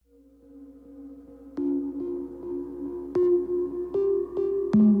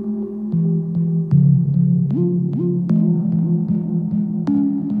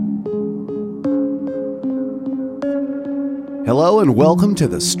Hello and welcome to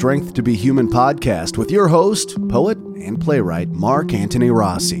the Strength to be Human podcast with your host, poet and playwright Mark Anthony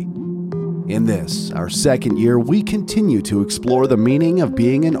Rossi. In this, our second year, we continue to explore the meaning of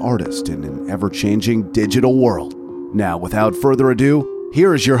being an artist in an ever-changing digital world. Now, without further ado,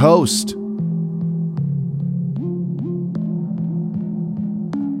 here is your host.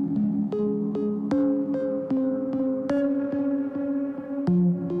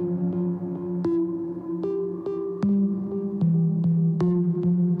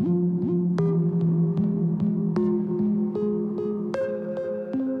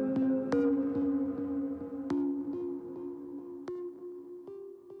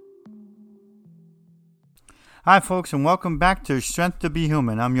 Hi folks, and welcome back to Strength to be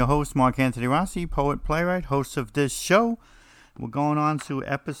Human. I'm your host, Mark Anthony Rossi, poet, playwright, host of this show. We're going on to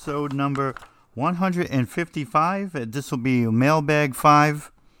episode number 155. This will be Mailbag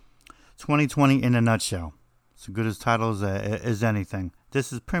 5, 2020 in a nutshell. It's as good a title as anything.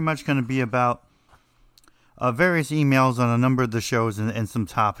 This is pretty much going to be about various emails on a number of the shows and some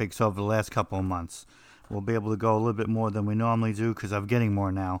topics over the last couple of months. We'll be able to go a little bit more than we normally do because I'm getting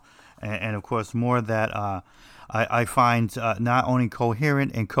more now. And of course, more that I find not only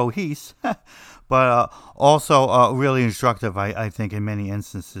coherent and cohesive, but also really instructive, I think, in many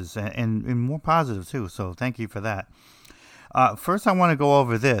instances, and more positive, too. So thank you for that. First, I want to go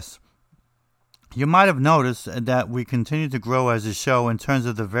over this. You might have noticed that we continue to grow as a show in terms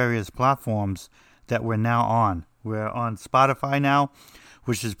of the various platforms that we're now on. We're on Spotify now,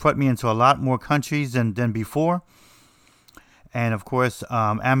 which has put me into a lot more countries than before. And, of course,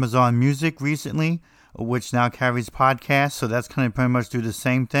 Amazon Music recently, which now carries podcasts. So that's going to pretty much do the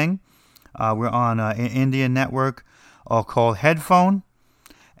same thing. We're on an Indian network called Headphone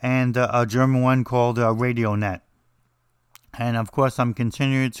and a German one called RadioNet. And, of course, I'm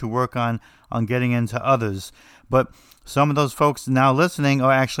continuing to work on getting into others. But some of those folks now listening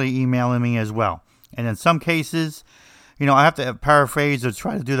are actually emailing me as well. And in some cases, you know, I have to paraphrase or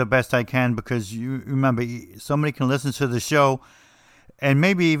try to do the best I can because you remember, somebody can listen to the show and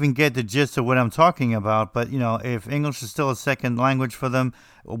maybe even get the gist of what I'm talking about. But, you know, if English is still a second language for them,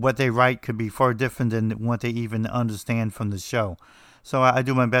 what they write could be far different than what they even understand from the show. So I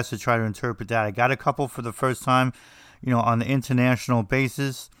do my best to try to interpret that. I got a couple for the first time, you know, on the international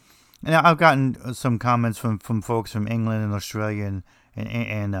basis. And I've gotten some comments from folks from England and Australia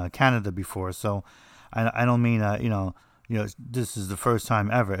and Canada before. So I don't mean, this is the first time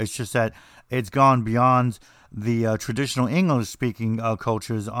ever. It's just that it's gone beyond the traditional English-speaking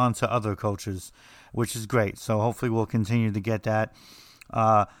cultures onto other cultures, which is great. So hopefully we'll continue to get that.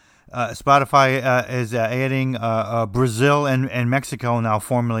 Spotify is adding Brazil and Mexico now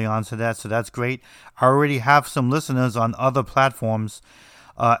formally onto that, so that's great. I already have some listeners on other platforms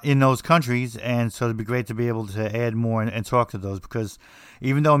in those countries, and so it'd be great to be able to add more and talk to those, because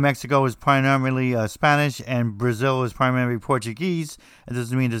even though Mexico is primarily Spanish and Brazil is primarily Portuguese, it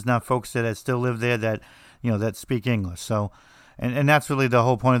doesn't mean there's not folks that still live there that, you know, that speak English. So, and that's really the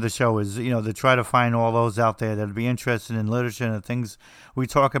whole point of the show is, you know, to try to find all those out there that would be interested in literature and the things we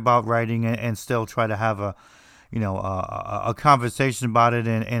talk about writing, and still try to have a conversation about it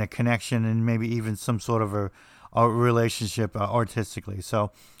and a connection and maybe even some sort of a relationship artistically.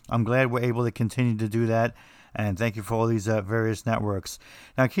 So I'm glad we're able to continue to do that. And thank you for all these various networks.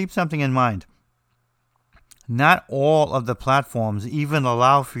 Now, keep something in mind. Not all of the platforms even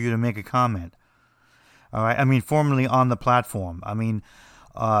allow for you to make a comment. All right. I mean, formally on the platform. I mean,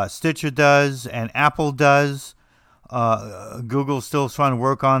 Stitcher does and Apple does. Google's still trying to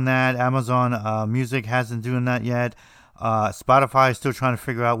work on that. Amazon Music hasn't doing that yet. Spotify is still trying to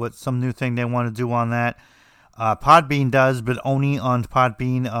figure out what some new thing they want to do on that. Podbean does, but only on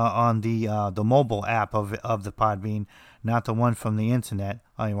Podbean on the mobile app of the Podbean, not the one from the internet,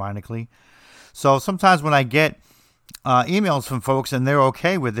 ironically. So sometimes when I get emails from folks and they're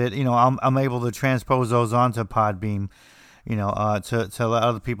okay with it, you know, I'm able to transpose those onto Podbean, you know, to let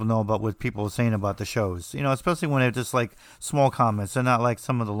other people know about what people are saying about the shows. You know, especially when they're just like small comments. They're not like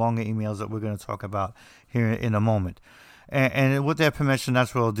some of the longer emails that we're going to talk about here in a moment. And with their permission,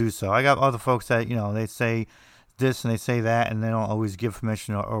 that's what I'll do so. I got other folks that, you know, they say this and they say that, and they don't always give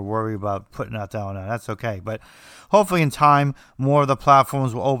permission or worry about putting that down. That's okay. But hopefully in time, more of the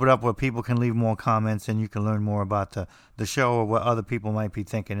platforms will open up where people can leave more comments and you can learn more about the show or what other people might be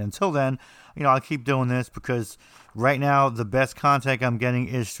thinking. Until then, you know, I'll keep doing this because right now the best contact I'm getting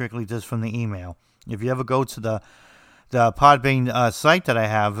is strictly just from the email. If you ever go to the Podbean site that I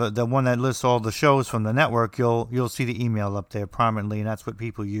have, the one that lists all the shows from the network, you'll see the email up there prominently, and that's what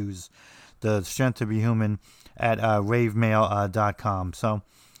people use, the Strength to be Human at ravemail.com. So,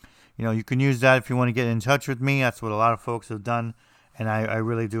 You can use that if you want to get in touch with me. That's what a lot of folks have done, and I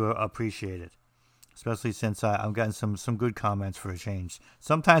really do appreciate it, especially since I've gotten some good comments for a change.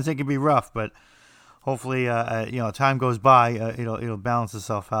 Sometimes it can be rough, but hopefully, time goes by, it'll balance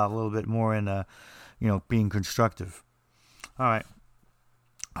itself out a little bit more in, being constructive. All right.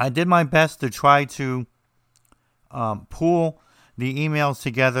 I did my best to try to pool the emails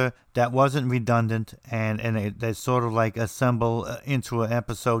together that wasn't redundant and they sort of like assemble into an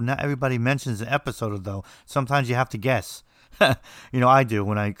episode. Not everybody mentions an episode, though. Sometimes you have to guess. I do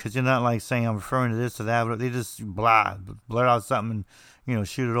because you're not like saying I'm referring to this or that. But they just blurt out something and,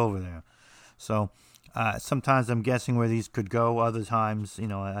 shoot it over there. So sometimes I'm guessing where these could go. Other times,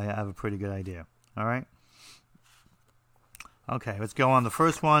 I have a pretty good idea. All right. Okay, let's go on. The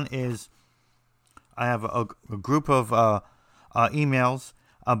first one is I have a group of emails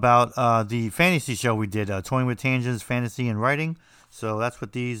about the fantasy show we did, Toying with Tangents, Fantasy and Writing. So that's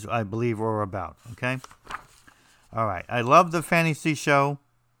what these, I believe, were about, okay? All right, I love the fantasy show,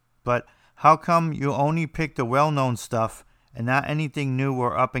 but how come you only pick the well-known stuff and not anything new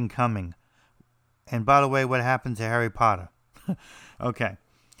or up-and-coming? And by the way, what happened to Harry Potter? Okay.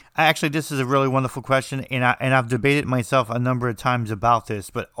 Actually, this is a really wonderful question, and I've debated myself a number of times about this,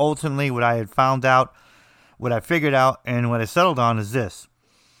 but ultimately what I had found out, what I figured out, and what I settled on is this.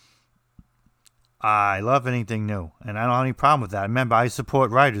 I love anything new, and I don't have any problem with that. Remember, I support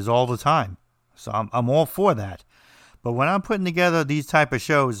writers all the time, so I'm all for that. But when I'm putting together these type of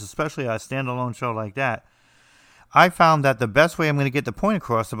shows, especially a standalone show like that, I found that the best way I'm going to get the point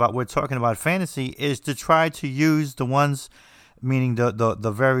across about we're talking about fantasy is to try to use the ones, meaning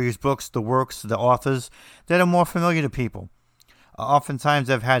the various books, the works, the authors that are more familiar to people.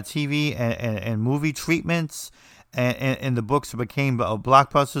 Oftentimes I've had TV and movie treatments, and the books became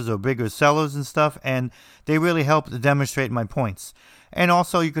blockbusters or bigger sellers and stuff, and they really helped to demonstrate my points. And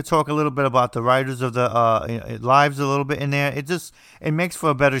also you could talk a little bit about the writers of the lives a little bit in there. It makes for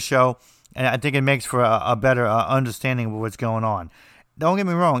a better show, and I think it makes for a better understanding of what's going on. Don't get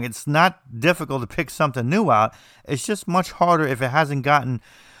me wrong, it's not difficult to pick something new out. It's just much harder if it hasn't gotten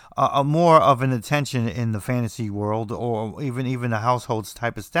more of an attention in the fantasy world or even the households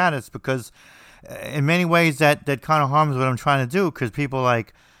type of status, because in many ways that kind of harms what I'm trying to do, because people are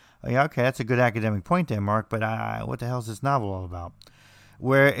like, yeah, okay, that's a good academic point there, Mark, but what the hell is this novel all about?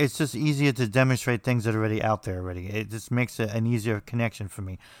 Where it's just easier to demonstrate things that are already out there already. It just makes it an easier connection for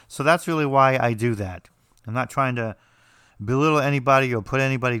me. So that's really why I do that. I'm not trying to belittle anybody or put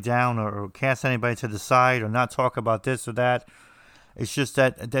anybody down or cast anybody to the side or not talk about this or that. It's just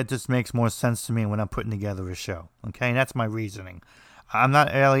that just makes more sense to me when I'm putting together a show. Okay, and that's my reasoning. I'm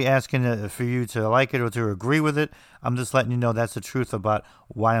not really asking for you to like it or to agree with it. I'm just letting you know that's the truth about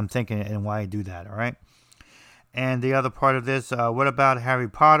why I'm thinking it and why I do that, all right? And the other part of this, what about Harry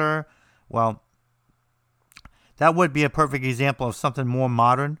Potter? Well, that would be a perfect example of something more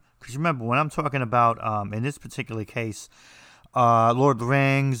modern. Because remember, when I'm talking about, in this particular case, Lord of the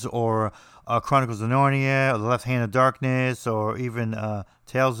Rings or Chronicles of Narnia or The Left Hand of Darkness or even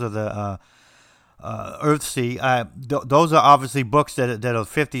Tales of the Earthsea, those are obviously books that are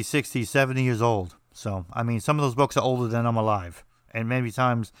 50, 60, 70 years old. So, I mean, some of those books are older than I'm alive. And many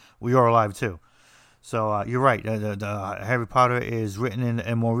times we are alive too. So you're right. The Harry Potter is written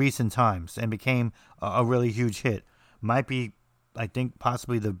in more recent times and became a really huge hit. Might be, I think,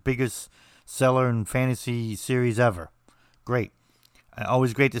 possibly the biggest seller in fantasy series ever. Great.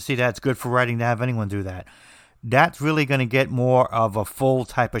 Always great to see that. It's good for writing to have anyone do that. That's really going to get more of a full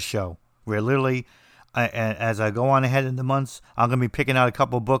type of show where literally, as I go on ahead in the months, I'm going to be picking out a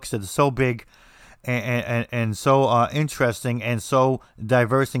couple of books that are so big and so interesting and so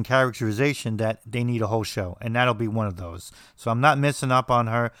diverse in characterization that they need a whole show. And that'll be one of those. So I'm not missing up on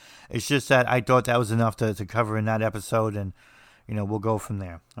her. It's just that I thought that was enough to cover in that episode, and we'll go from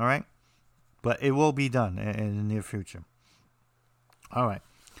there. All right? But it will be done in the near future. All right.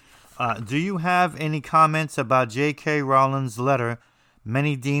 Do you have any comments about J.K. Rowling's letter,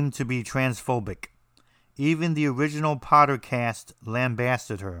 many deemed to be transphobic? Even the original Potter cast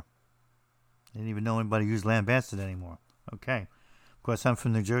lambasted her. I didn't even know anybody used lambasted anymore. Okay. Of course, I'm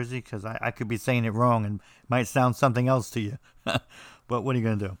from New Jersey, because I could be saying it wrong and it might sound something else to you. But what are you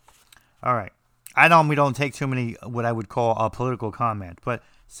going to do? All right. I normally don't take too many what I would call a political comment, but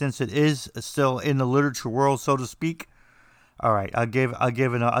since it is still in the literature world, so to speak, all right, I'll give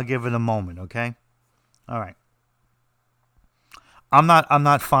it a moment, okay? All right. I'm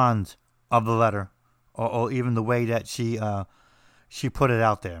not fond of the letter or even the way that she put it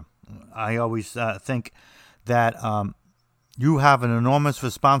out there. I always think that you have an enormous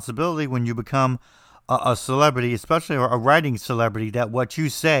responsibility when you become a celebrity, especially a writing celebrity, that what you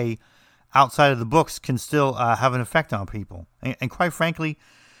say outside of the books can still have an effect on people. And quite frankly,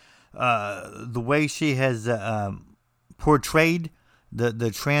 the way she has portrayed the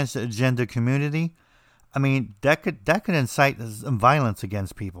transgender community, I mean, that could incite some violence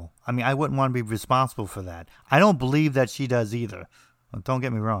against people. I mean, I wouldn't want to be responsible for that. I don't believe that she does either. Don't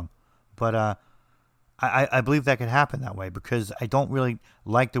get me wrong. But I believe that could happen that way because I don't really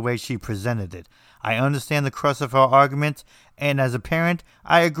like the way she presented it. I understand the crux of her argument, and as a parent,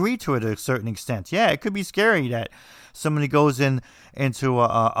 I agree to it to a certain extent. Yeah, it could be scary that somebody goes into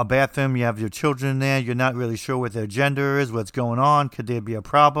a bathroom, you have your children there, you're not really sure what their gender is, what's going on, could there be a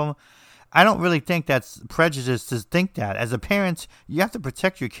problem? I don't really think that's prejudice to think that. As a parent, you have to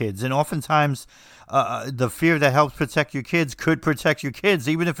protect your kids, and oftentimes the fear that helps protect your kids could protect your kids,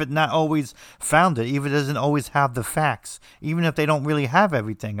 even if it's not always founded, even if it doesn't always have the facts, even if they don't really have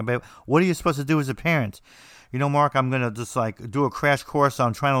everything. About what are you supposed to do as a parent? You know, Mark, I'm going to just do a crash course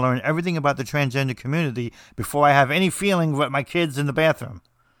on trying to learn everything about the transgender community before I have any feeling about my kids in the bathroom.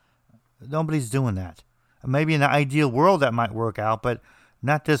 Nobody's doing that. Maybe in the ideal world that might work out, but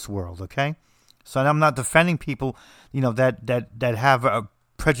not this world, okay? So I'm not defending people, that have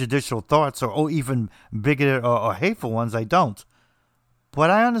prejudicial thoughts or even bigoted or hateful ones. I don't. But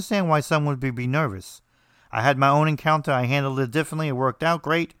I understand why someone would be nervous. I had my own encounter. I handled it differently. It worked out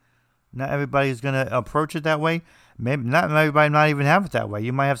great. Not everybody's going to approach it that way. Maybe not everybody might even have it that way.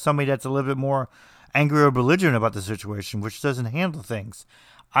 You might have somebody that's a little bit more angry or belligerent about the situation, which doesn't handle things.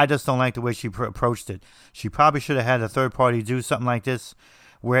 I just don't like the way she approached it. She probably should have had a third party do something like this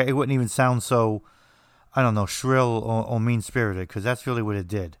where it wouldn't even sound so, I don't know, shrill or mean-spirited, because that's really what it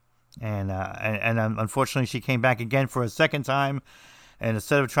did. And unfortunately, she came back again for a second time, and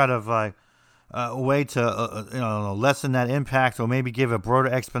instead of trying to a way to lessen that impact or maybe give a broader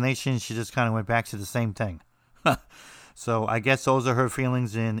explanation, she just kind of went back to the same thing. So I guess those are her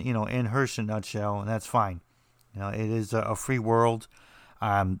feelings in her nutshell, and that's fine. It is a free world.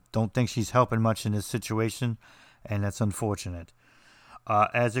 Don't think she's helping much in this situation, and that's unfortunate.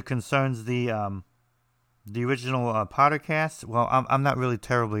 As it concerns the original podcast, well, I'm not really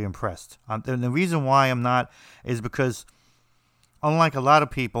terribly impressed. And the reason why I'm not is because, unlike a lot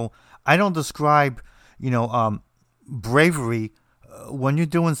of people, I don't describe, bravery when you're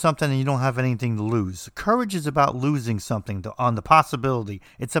doing something and you don't have anything to lose. Courage is about losing something on the possibility.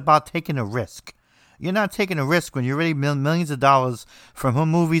 It's about taking a risk. You're not taking a risk when you're already millions of dollars from her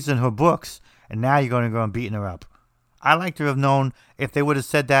movies and her books, and now you're going to go and beating her up. I like to have known if they would have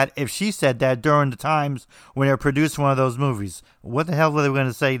said that, if she said that during the times when they produced one of those movies. What the hell were they going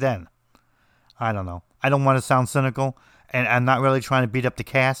to say then? I don't know. I don't want to sound cynical, and I'm not really trying to beat up the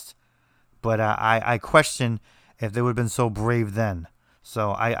cast, but I question if they would have been so brave then.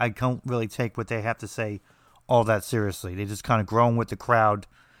 So I don't really take what they have to say all that seriously. They just kind of growing with the crowd,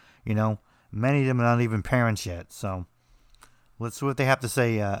 Many of them are not even parents yet, so let's see what they have to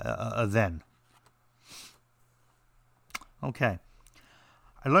say then. Okay.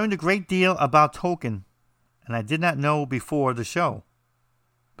 I learned a great deal about Tolkien, and I did not know before the show.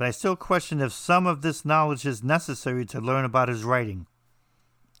 But I still question if some of this knowledge is necessary to learn about his writing.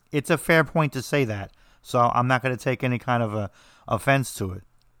 It's a fair point to say that, so I'm not going to take any kind of offense to it.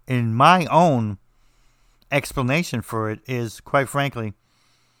 In my own explanation for it is, quite frankly,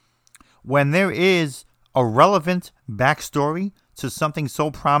 when there is a relevant backstory to something so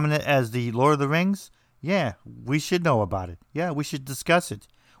prominent as the Lord of the Rings, yeah, we should know about it. Yeah, we should discuss it.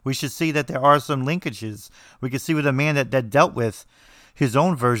 We should see that there are some linkages. We can see with a man that dealt with his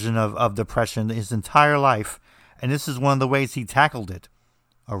own version of depression his entire life, and this is one of the ways he tackled it.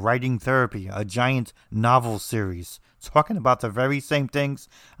 A writing therapy, a giant novel series, talking about the very same things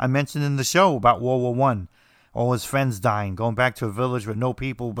I mentioned in the show about World War I. All his friends dying, going back to a village with no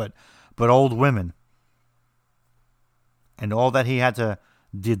people but old women. And all that he had to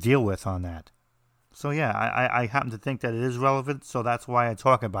deal with on that. So yeah, I happen to think that it is relevant, so that's why I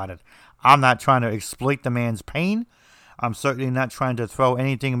talk about it. I'm not trying to exploit the man's pain. I'm certainly not trying to throw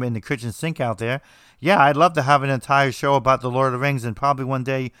anything in the kitchen sink out there. Yeah, I'd love to have an entire show about the Lord of the Rings, and probably one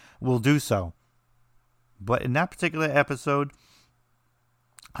day we'll do so. But in that particular episode,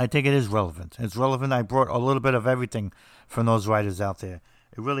 I think it is relevant. It's relevant. I brought a little bit of everything from those writers out there.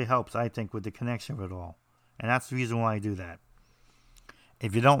 It really helps, I think, with the connection of it all. And that's the reason why I do that.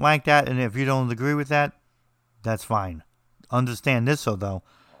 If you don't like that, and if you don't agree with that, that's fine. Understand this, though.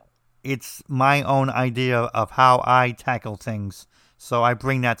 It's my own idea of how I tackle things. So I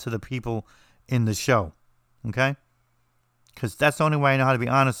bring that to the people in the show. Okay? Because that's the only way I know how to be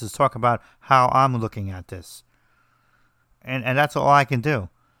honest, is talk about how I'm looking at this. And that's all I can do.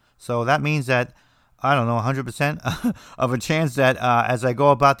 So that means that I don't know, 100% of a chance that as I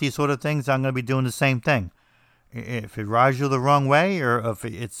go about these sort of things, I'm going to be doing the same thing. If it rides you the wrong way, or if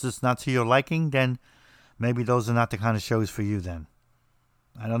it's just not to your liking, then maybe those are not the kind of shows for you then.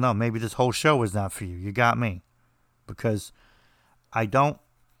 I don't know. Maybe this whole show is not for you. You got me. Because I don't,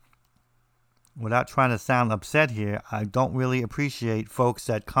 without trying to sound upset here, I don't really appreciate folks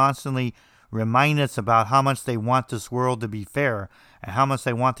that constantly remind us about how much they want this world to be fair and how much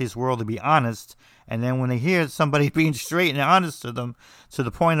they want this world to be honest. And then when they hear somebody being straight and honest to them, to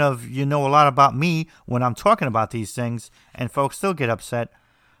the point of, you know a lot about me when I'm talking about these things, and folks still get upset,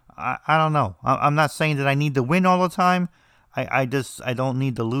 I don't know. I'm not saying that I need to win all the time. I don't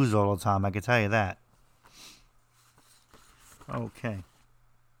need to lose all the time. I can tell you that. Okay.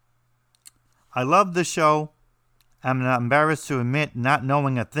 I love the show. I'm not embarrassed to admit not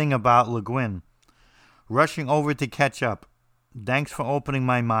knowing a thing about Le Guin. Rushing over to catch up. Thanks for opening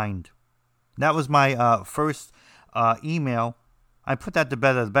my mind. That was my first email. I put that to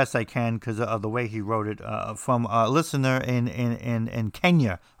bed as best I can because of the way he wrote it. From a listener in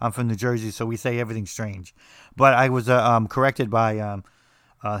Kenya. I'm from New Jersey, so we say everything strange. But I was corrected by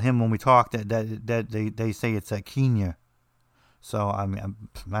him when we talked that they say it's Kenya. So I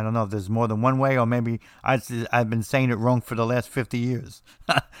don't know if there's more than one way, or maybe I've been saying it wrong for the last 50 years.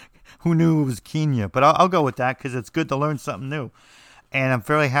 Who knew it was Kenya? But I'll go with that because it's good to learn something new. And I'm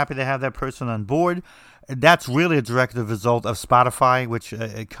fairly happy to have that person on board. That's really a direct result of Spotify, which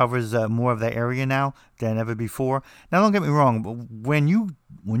it covers more of the area now than ever before. Now, don't get me wrong, but when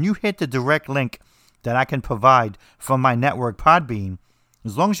you hit the direct link that I can provide from my network, Podbean,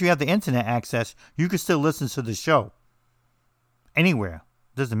 as long as you have the internet access, you can still listen to the show. Anywhere.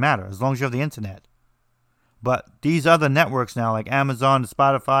 Doesn't matter, as long as you have the internet. But these other networks now, like Amazon,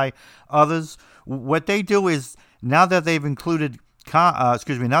 Spotify, others, what they do is now that they've included podcasts,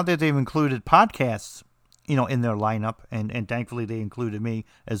 in their lineup, and thankfully they included me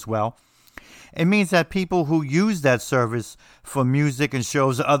as well. It means that people who use that service for music and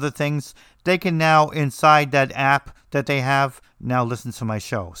shows or other things, they can now, inside that app that they have, now listen to my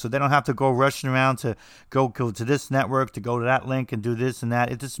show. So they don't have to go rushing around to go to this network, to go to that link and do this and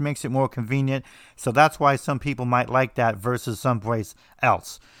that. It just makes it more convenient. So that's why some people might like that versus someplace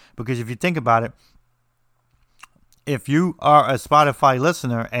else. Because if you think about it, if you are a Spotify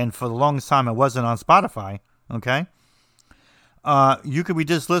listener, and for the longest time I wasn't on Spotify, okay, you could be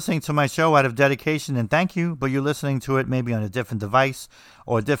just listening to my show out of dedication and thank you, but you're listening to it maybe on a different device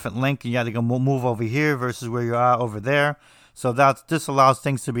or a different link, and you have to go move over here versus where you are over there. So this allows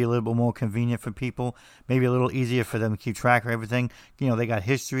things to be a little bit more convenient for people, maybe a little easier for them to keep track of everything. They got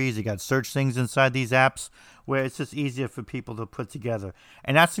histories, they got search things inside these apps where it's just easier for people to put together.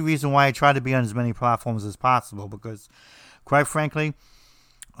 And that's the reason why I try to be on as many platforms as possible, because quite frankly,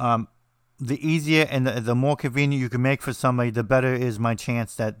 the easier and the more convenient you can make for somebody, the better is my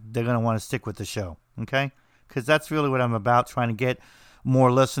chance that they're going to want to stick with the show, okay? Because that's really what I'm about, trying to get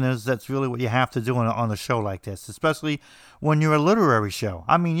more listeners. That's really what you have to do on a show like this, especially when you're a literary show.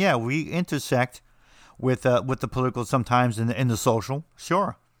 I mean, yeah, we intersect with the political sometimes in the social,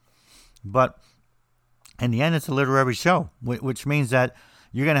 sure. But in the end, it's a literary show, which means that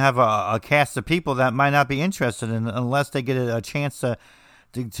you're going to have a cast of people that might not be interested in unless they get a chance to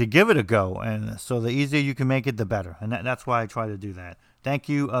give it a go. And so the easier you can make it, the better. And that's why I try to do that. Thank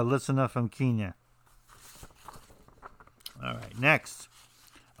you, listener from Kenya. All right, next.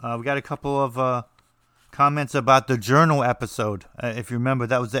 We got a couple of comments about the journal episode. If you remember,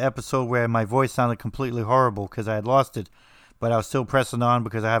 that was the episode where my voice sounded completely horrible because I had lost it. But I was still pressing on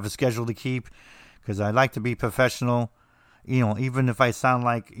because I have a schedule to keep, because I like to be professional. Even if I sound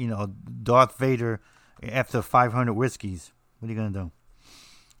like, Darth Vader after 500 whiskeys. What are you going to do?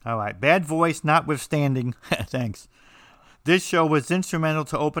 All right. Bad voice notwithstanding. Thanks. This show was instrumental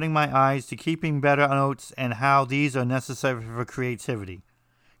to opening my eyes to keeping better notes and how these are necessary for creativity.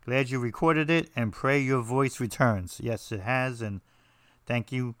 Glad you recorded it, and pray your voice returns. Yes, it has, and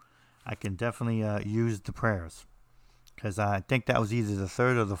thank you. I can definitely use the prayers, because I think that was either the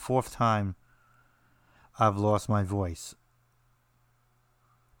third or the fourth time I've lost my voice.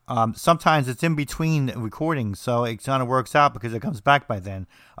 Sometimes it's in between recordings, so it kind of works out because it comes back by then.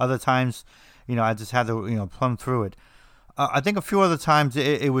 Other times, I just had to, plumb through it. I think a few other times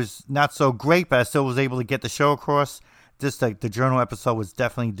it was not so great, but I still was able to get the show across. Just like the journal episode was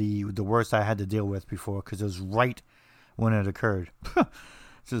definitely the worst I had to deal with before, because it was right when it occurred.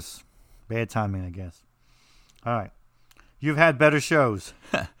 Just bad timing, I guess. All right. You've had better shows.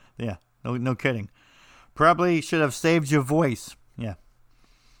 Yeah, no kidding. Probably should have saved your voice. Yeah.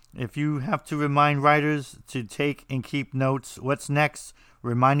 If you have to remind writers to take and keep notes, what's next?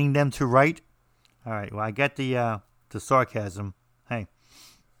 Reminding them to write? All right. Well, I get the sarcasm. Hey,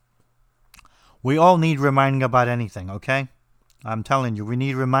 we all need reminding about anything, okay? I'm telling you, we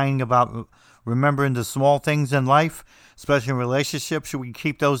need reminding about remembering the small things in life, especially in relationships. Should we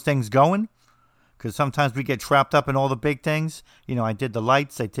keep those things going? Because sometimes we get trapped up in all the big things. You know, I did the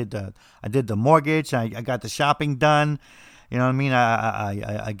lights, I did the mortgage, I got the shopping done. You know what I mean?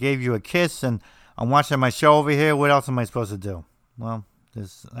 I gave you a kiss, and I'm watching my show over here. What else am I supposed to do? Well,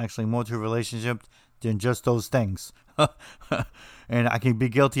 there's actually more to a relationship than just those things. And I can be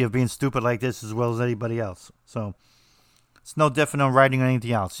guilty of being stupid like this as well as anybody else. So it's no different on writing or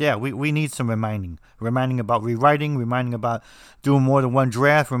anything else. Yeah, we need some reminding. Reminding about rewriting, reminding about doing more than one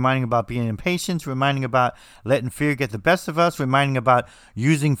draft, reminding about being impatient, reminding about letting fear get the best of us, reminding about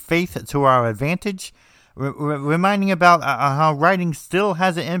using faith to our advantage, reminding about how writing still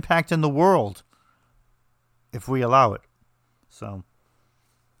has an impact in the world if we allow it. So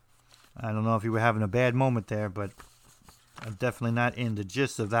I don't know if you were having a bad moment there, but I'm definitely not in the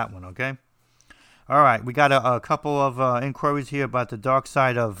gist of that one, okay? All right, we got a couple of inquiries here about the dark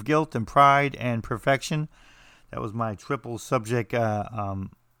side of guilt and pride and perfection. That was my triple subject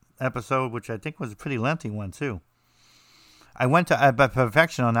episode, which I think was a pretty lengthy one, too. I went to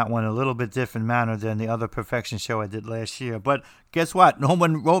perfection on that one a little bit different manner than the other perfection show I did last year. But guess what? No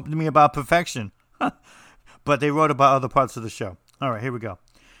one wrote to me about perfection. But they wrote about other parts of the show. All right, here we go.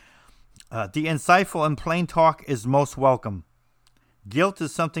 The insightful and plain talk is most welcome. Guilt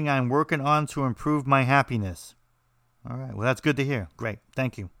is something I'm working on to improve my happiness. All right, well, that's good to hear. Great,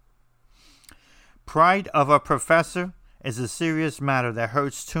 thank you. Pride of a professor is a serious matter that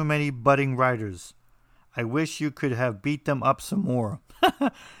hurts too many budding writers. I wish you could have beat them up some more.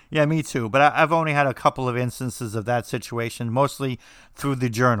 Yeah, me too, but I've only had a couple of instances of that situation, mostly through the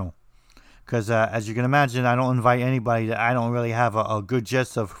journal. Because as you can imagine, I don't invite anybody that I don't really have a good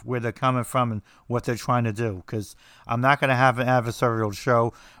gist of where they're coming from and what they're trying to do. Because I'm not going to have an adversarial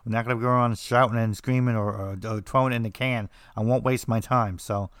show. I'm not going to go around shouting and screaming or throwing it in the can. I won't waste my time.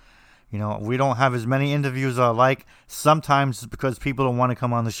 So, you know, we don't have as many interviews as I like. Sometimes it's because people don't want to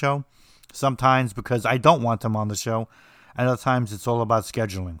come on the show. Sometimes because I don't want them on the show. And other times it's all about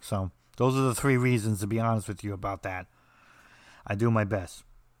scheduling. So those are the three reasons, to be honest with you, about that. I do my best.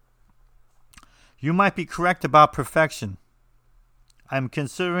 You might be correct about perfection. I'm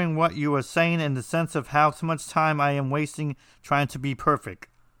considering what you are saying in the sense of how much time I am wasting trying to be perfect.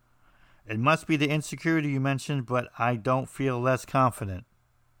 It must be the insecurity you mentioned, but I don't feel less confident.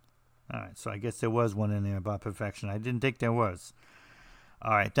 All right, so I guess there was one in there about perfection. I didn't think there was.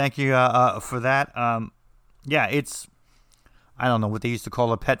 All right, thank you for that. Yeah, it's, I don't know what they used to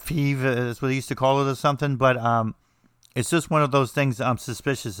call a pet peeve. Is what they used to call it or something, but it's just one of those things I'm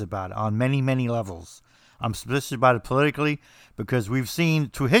suspicious about on many, many levels. I'm suspicious about it politically because we've seen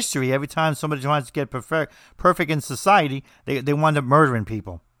through history every time somebody tries to get perfect in society, they wind up murdering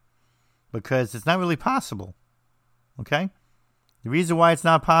people because it's not really possible. Okay? The reason why it's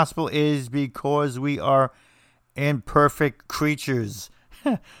not possible is because we are imperfect creatures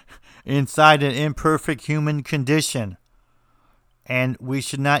inside an imperfect human condition. And we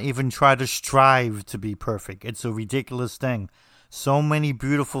should not even try to strive to be perfect. It's a ridiculous thing. So many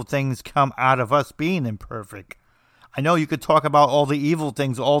beautiful things come out of us being imperfect. I know you could talk about all the evil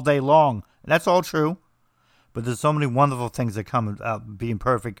things all day long. That's all true. But there's so many wonderful things that come out being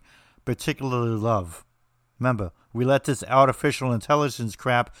perfect, particularly love. Remember, we let this artificial intelligence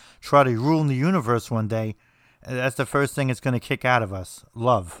crap try to rule the universe one day. And that's the first thing it's going to kick out of us.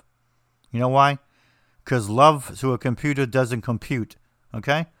 Love. You know why? Because love to a computer doesn't compute,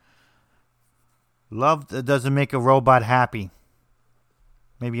 okay? Love doesn't make a robot happy.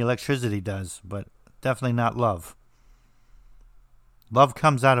 Maybe electricity does, but definitely not love. Love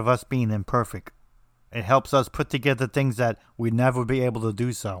comes out of us being imperfect. It helps us put together things that we'd never be able to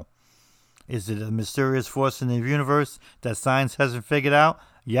do so. Is it a mysterious force in the universe that science hasn't figured out?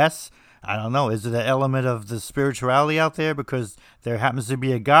 Yes. I don't know. Is it an element of the spirituality out there because there happens to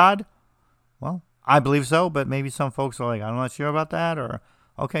be a God? Well, I believe so, but maybe some folks are like, I'm not sure about that, or,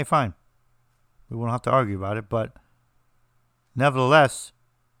 okay, fine. We won't have to argue about it, but nevertheless,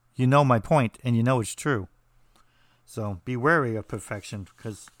 you know my point, and you know it's true. So be wary of perfection,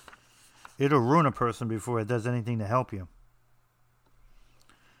 because it'll ruin a person before it does anything to help you.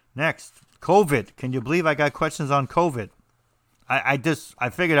 Next, COVID. Can you believe I got questions on COVID? I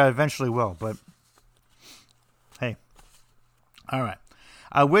figured I eventually will, but hey. All right.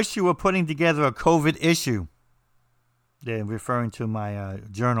 I wish you were putting together a COVID issue. They're referring to my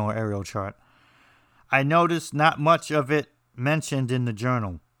journal aerial chart. I noticed not much of it mentioned in the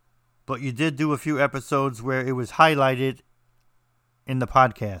journal, but you did do a few episodes where it was highlighted in the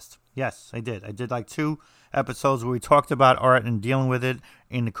podcast. Yes, I did. I did like 2 episodes where we talked about art and dealing with it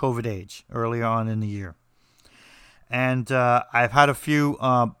in the COVID age earlier on in the year. And I've had a few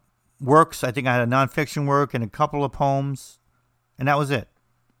works. I think I had a nonfiction work and a couple of poems, and that was it.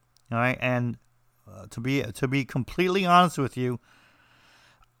 All right. And to be completely honest with you,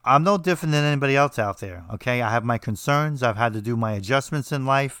 I'm no different than anybody else out there. Okay. I have my concerns. I've had to do my adjustments in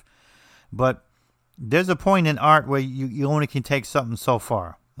life, but there's a point in art where you only can take something so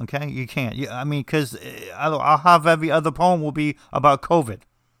far. Okay, you can't. Because I'll have every other poem will be about COVID.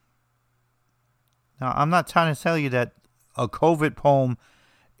 Now, I'm not trying to tell you that a COVID poem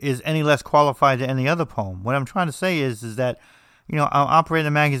is any less qualified than any other poem. What I'm trying to say is that, I'm operating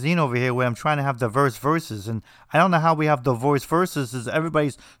a magazine over here where I'm trying to have diverse verses, and I don't know how we have diverse verses as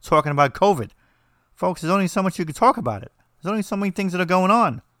everybody's talking about COVID. Folks, there's only so much you can talk about it. There's only so many things that are going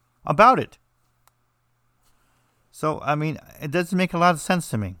on about it. So, it doesn't make a lot of sense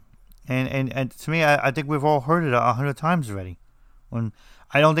to me. And to me, I think we've all heard it 100 times already. When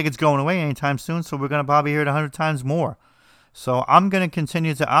I don't think it's going away anytime soon, so we're going to probably hear it 100 times more. So I'm going to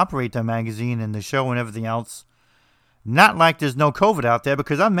continue to operate the magazine and the show and everything else. Not like there's no COVID out there,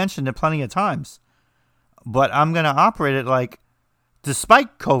 because I've mentioned it plenty of times. But I'm going to operate it like,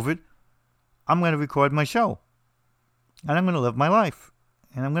 despite COVID, I'm going to record my show. And I'm going to live my life.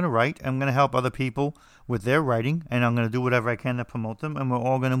 And I'm going to write. I'm going to help other people with their writing. And I'm going to do whatever I can to promote them. And we're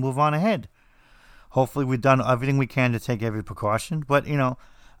all going to move on ahead. Hopefully we've done everything we can to take every precaution. But,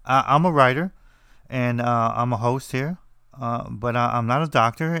 I'm a writer. And I'm a host here. But I'm not a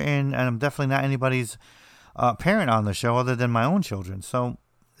doctor. And I'm definitely not anybody's parent on the show other than my own children. So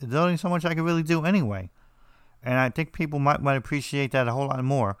there's only so much I can really do anyway. And I think people might appreciate that a whole lot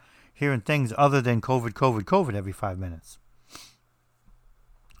more. Hearing things other than COVID every 5 minutes.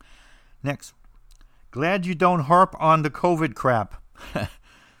 Next. Glad you don't harp on the COVID crap.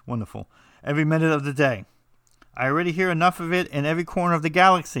 Wonderful. Every minute of the day. I already hear enough of it in every corner of the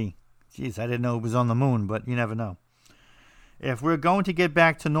galaxy. Jeez, I didn't know it was on the moon, but you never know. If we're going to get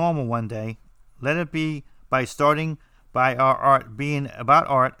back to normal one day, let it be by starting by our art being about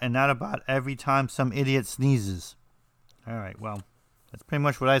art and not about every time some idiot sneezes. All right, well, that's pretty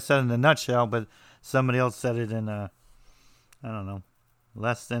much what I said in a nutshell, but somebody else said it in,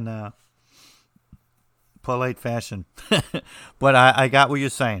 less than polite fashion. But I got what you're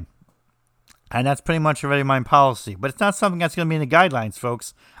saying. And that's pretty much already my policy. But it's not something that's going to be in the guidelines,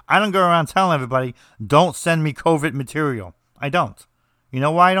 folks. I don't go around telling everybody, don't send me COVID material. I don't. You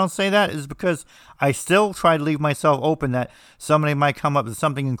know why I don't say that? Is because I still try to leave myself open that somebody might come up with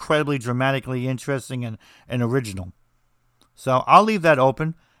something incredibly dramatically interesting and original. So I'll leave that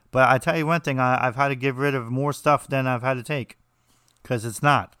open. But I tell you one thing, I've had to get rid of more stuff than I've had to take. Because it's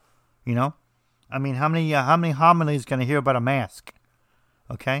not. How many homilies can I hear about a mask?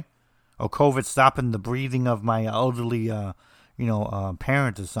 Okay? Or COVID stopping the breathing of my elderly,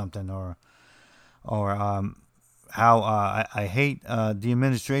 parent or something. Or how I hate the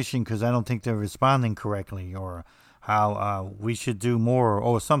administration because I don't think they're responding correctly, or how we should do more,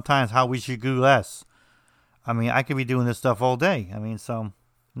 or sometimes how we should do less. I could be doing this stuff all day. So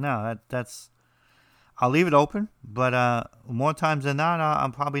no, that's I'll leave it open, but more times than not,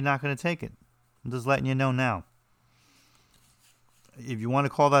 I'm probably not going to take it. I'm just letting you know now. If you want to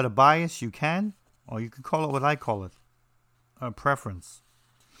call that a bias, you can, or you can call it what I call it, a preference.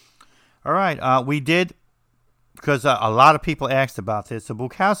 All right, we did. Because a lot of people asked about this, the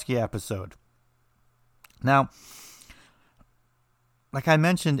Bukowski episode. Now, like I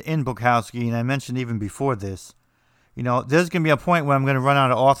mentioned in Bukowski, and I mentioned even before this, there's going to be a point where I'm going to run out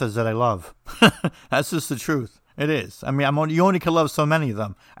of authors that I love. That's just the truth. It is. You only can love so many of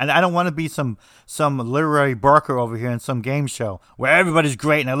them. And I don't want to be some literary barker over here in some game show where everybody's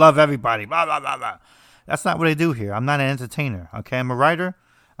great and I love everybody. Blah, blah, blah, blah. That's not what I do here. I'm not an entertainer. Okay, I'm a writer.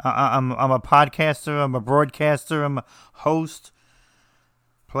 I'm a podcaster, I'm a broadcaster, I'm a host,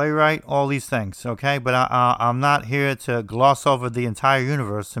 playwright, all these things, okay? But I'm not here to gloss over the entire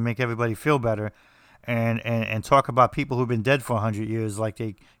universe to make everybody feel better and talk about people who've been dead for 100 years like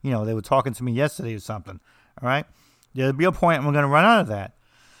they were talking to me yesterday or something, all right? There'll be a point we're going to run out of that.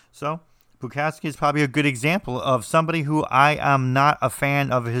 So Bukowski is probably a good example of somebody who I am not a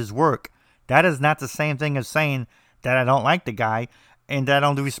fan of his work. That is not the same thing as saying that I don't like the guy and that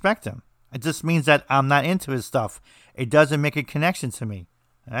I don't respect him. It just means that I'm not into his stuff. It doesn't make a connection to me.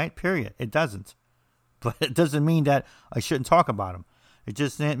 All right, period. It doesn't. But it doesn't mean that I shouldn't talk about him.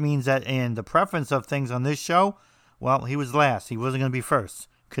 It means that in the preference of things on this show, well, he was last. He wasn't going to be first.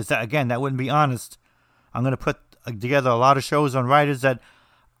 Because, again, that wouldn't be honest. I'm going to put together a lot of shows on writers that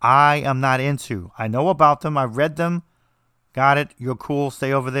I am not into. I know about them. I've read them. Got it. You're cool.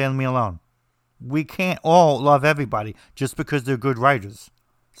 Stay over there and leave me alone. We can't all love everybody just because they're good writers.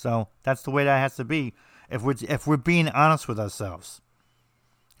 So that's the way that has to be if we're being honest with ourselves.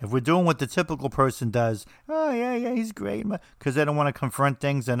 If we're doing what the typical person does, oh yeah, he's great, because they don't want to confront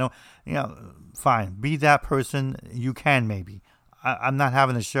things. They don't, fine. Be that person. You can maybe. I'm not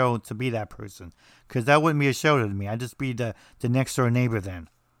having a show to be that person, because that wouldn't be a show to me. I'd just be the next door neighbor then.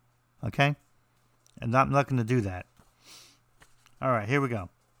 Okay? And I'm not going to do that. All right, here we go.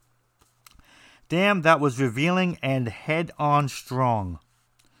 Damn, that was revealing and head-on strong.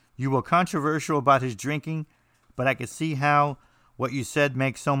 You were controversial about his drinking, but I could see how what you said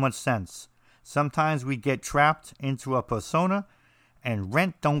makes so much sense. Sometimes we get trapped into a persona, and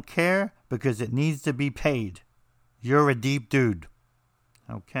rent don't care because it needs to be paid. You're a deep dude.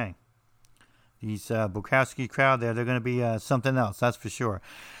 Okay. These Bukowski crowd there, they're going to be something else, that's for sure.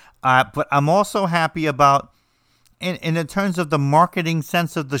 But I'm also happy about, in terms of the marketing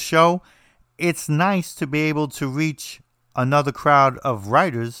sense of the show, it's nice to be able to reach another crowd of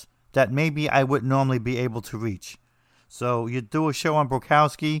writers that maybe I wouldn't normally be able to reach. So you do a show on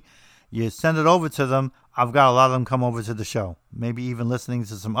Bukowski, you send it over to them. I've got a lot of them come over to the show. Maybe even listening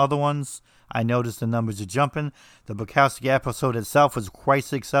to some other ones. I noticed the numbers are jumping. The Bukowski episode itself was quite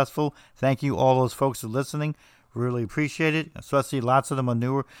successful. Thank you all those folks for listening. Really appreciate it. Especially lots of them are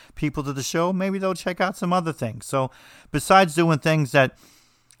newer people to the show. Maybe they'll check out some other things. So besides doing things that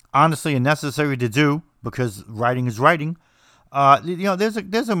honestly are necessary to do, because writing is writing,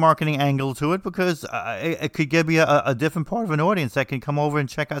 there's a marketing angle to it, because it could give you a different part of an audience that can come over and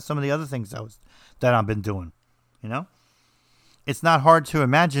check out some of the other things that I've been doing. It's not hard to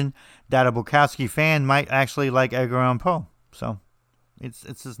imagine that a Bukowski fan might actually like Edgar Allan Poe. So it's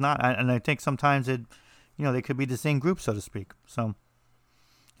just not, and I think sometimes they could be the same group, so to speak. So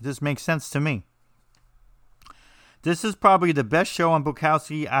it just makes sense to me. This is probably the best show on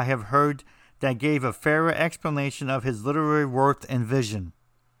Bukowski I have heard that gave a fairer explanation of his literary worth and vision.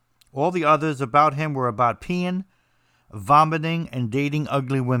 All the others about him were about peeing, vomiting, and dating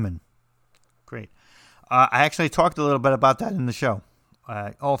ugly women. Great. I actually talked a little bit about that in the show.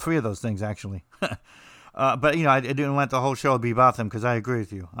 All three of those things, actually. But, I didn't want the whole show to be about them, because I agree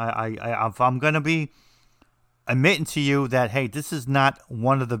with you. I'm going to be admitting to you that, hey, this is not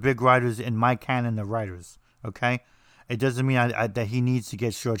one of the big writers in my canon of writers, okay? It doesn't mean that he needs to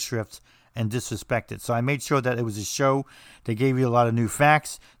get short shrift and disrespected. So I made sure that it was a show that gave you a lot of new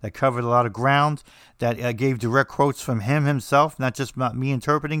facts, that covered a lot of ground, that gave direct quotes from him himself, not just about me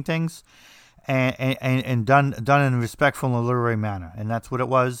interpreting things, and done in a respectful and literary manner. And that's what it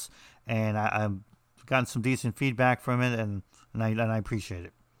was. And I've gotten some decent feedback from it, and I appreciate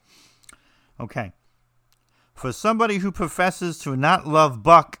it. Okay. For somebody who professes to not love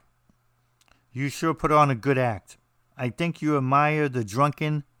Buck, you sure put on a good act. I think you admire the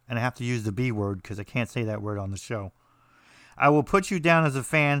drunken, and I have to use the B word because I can't say that word on the show. I will put you down as a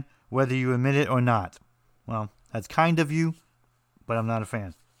fan, whether you admit it or not. Well, that's kind of you, but I'm not a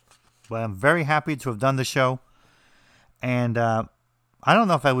fan. But I'm very happy to have done the show. And I don't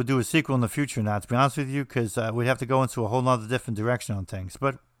know if I would do a sequel in the future or not, to be honest with you, because we'd have to go into a whole other different direction on things.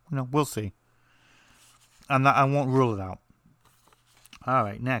 But, we'll see. I won't rule it out. All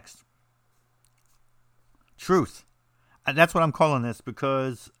right, next. Truth. That's what I'm calling this,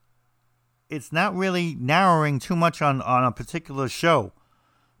 because it's not really narrowing too much on a particular show,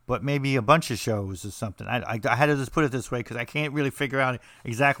 but maybe a bunch of shows or something. I had to just put it this way because I can't really figure out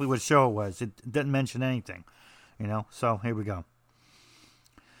exactly what show it was. It didn't mention anything, So here we go.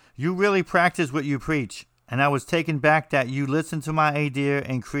 You really practice what you preach, and I was taken back that you listened to my idea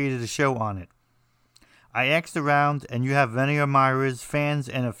and created a show on it. I asked around, and you have many admirers, fans,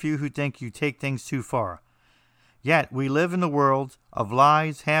 and a few who think you take things too far. Yet, we live in a world of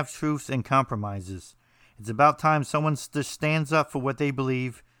lies, half-truths, and compromises. It's about time someone stands up for what they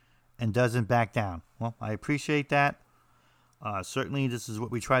believe and doesn't back down. Well, I appreciate that. Certainly, this is what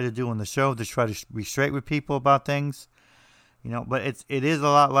we try to do on the show, to try to be straight with people about things. But it is a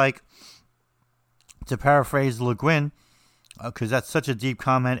lot like, to paraphrase Le Guin, because that's such a deep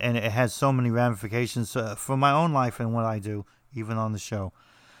comment, and it has so many ramifications for my own life and what I do, even on the show.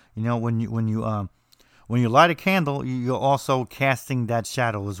 When you light a candle, you're also casting that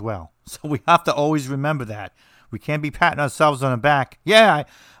shadow as well. So we have to always remember that. We can't be patting ourselves on the back. Yeah,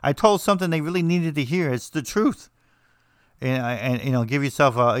 I told something they really needed to hear. It's the truth. And give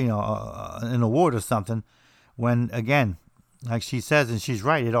yourself an award or something. When again, like she says, and she's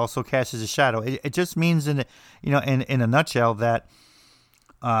right, it also casts a shadow. It just means in a nutshell that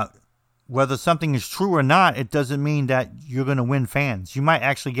whether something is true or not, it doesn't mean that you're going to win fans. You might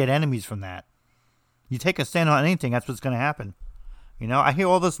actually get enemies from that. You take a stand on anything, that's what's going to happen. You know, I hear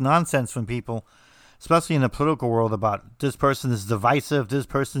all this nonsense from people, especially in the political world, about this person is divisive, this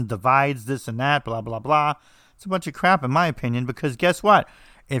person divides, this and that, blah, blah, blah. It's a bunch of crap, in my opinion, because guess what?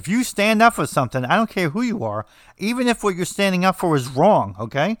 If you stand up for something, I don't care who you are, even if what you're standing up for is wrong,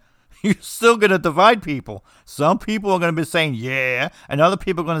 okay? You're still going to divide people. Some people are going to be saying, yeah, and other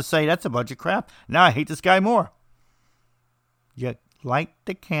people are going to say, that's a bunch of crap. Now I hate this guy more. You light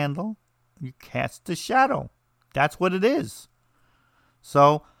the candle, you cast the shadow. That's what it is.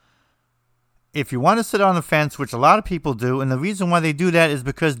 So, if you want to sit on the fence, which a lot of people do, and the reason why they do that is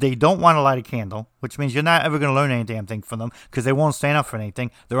because they don't want to light a candle, which means you're not ever going to learn any damn thing from them because they won't stand up for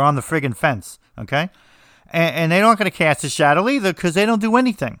anything. They're on the friggin' fence, okay? And they're not going to cast a shadow either because they don't do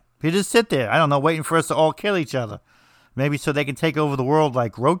anything. They just sit there, I don't know, waiting for us to all kill each other. Maybe so they can take over the world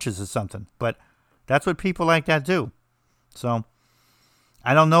like roaches or something. But that's what people like that do. So,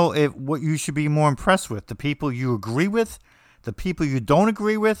 I don't know what you should be more impressed with. The people you agree with, the people you don't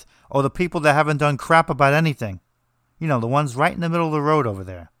agree with, or the people that haven't done crap about anything. You know, the ones right in the middle of the road over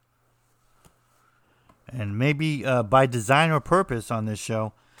there. And maybe by design or purpose on this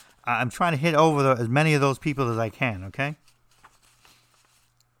show, I'm trying to hit over as many of those people as I can, okay?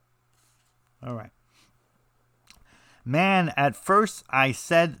 All right. Man, at first I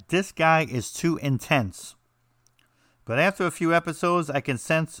said this guy is too intense. But after a few episodes, I can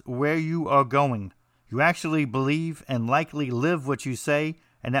sense where you are going. You actually believe and likely live what you say,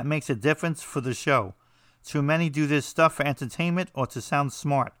 and that makes a difference for the show. Too many do this stuff for entertainment or to sound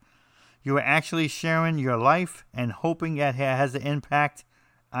smart. You are actually sharing your life and hoping that it has an impact.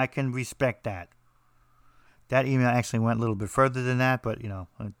 I can respect that. That email actually went a little bit further than that, but, you know,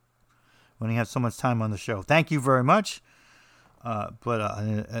 when you have so much time on the show. Thank you very much. But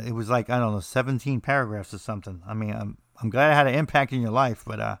it was like, I don't know, 17 paragraphs or something. I mean, I'm glad I had an impact in your life,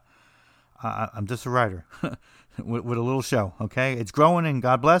 but I'm just a writer with a little show, okay? It's growing, and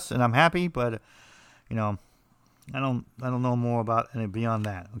God bless, and I'm happy, but, you know, I don't know more about it beyond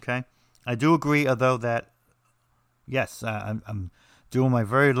that, okay? I do agree, though, that, yes, I'm doing my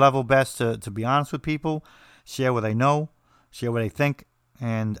very level best to be honest with people, share what I know, share what I think,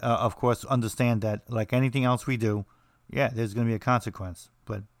 and, of course, understand that, like anything else we do, yeah, there's going to be a consequence.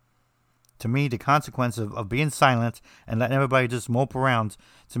 But to me, the consequence of being silent and letting everybody just mope around,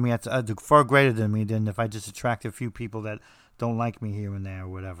 to me, that's far greater than me than if I just attract a few people that don't like me here and there or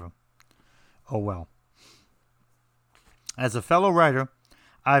whatever. Oh, well. As a fellow writer,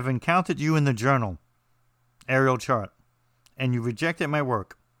 I've encountered you in the journal, Ariel Chart, and you rejected my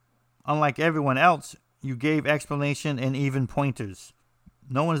work. Unlike everyone else, you gave explanation and even pointers.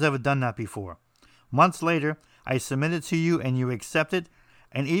 No one has ever done that before. Months later, I submitted to you and you accepted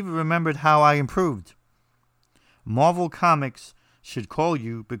and even remembered how I improved. Marvel Comics should call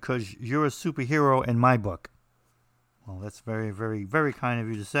you because you're a superhero in my book. Well, that's very, very, very kind of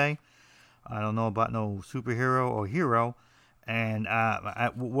you to say. I don't know about no superhero or hero. And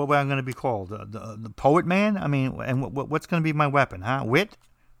what am I going to be called? The Poet Man? I mean, and what's going to be my weapon, huh? Wit?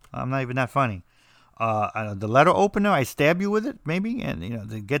 I'm not even that funny. The letter opener, I stab you with it, maybe, and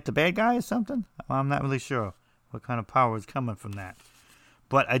to get the bad guy or something. I'm not really sure what kind of power is coming from that.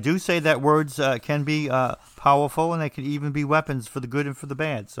 But I do say that words can be powerful, and they can even be weapons for the good and for the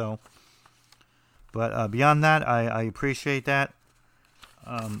bad. So, but beyond that, I appreciate that.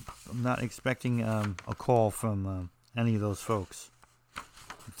 I'm not expecting a call from any of those folks,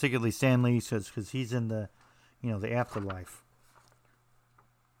 particularly Stan Lee, because he's in the afterlife.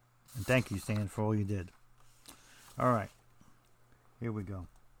 And thank you, Stan, for all you did. All right, here we go.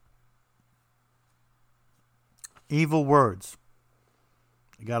 Evil words.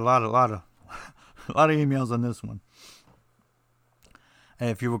 You got a lot of emails on this one. And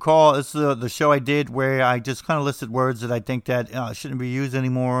if you recall, this is the show I did where I just kind of listed words that I think that shouldn't be used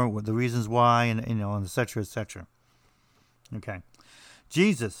anymore, with the reasons why, and and et cetera, et cetera. Okay,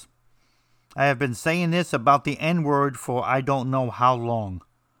 Jesus. I have been saying this about the N-word for I don't know how long,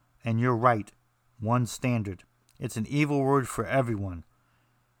 and you're right. One standard. It's an evil word for everyone.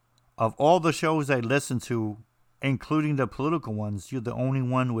 Of all the shows I listen to, including the political ones, you're the only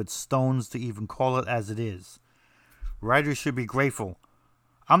one with stones to even call it as it is. Writers should be grateful.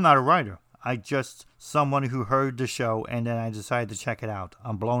 I'm not a writer. I'm just someone who heard the show and then I decided to check it out.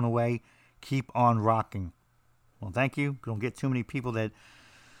 I'm blown away. Keep on rocking. Well, thank you. Don't get too many people that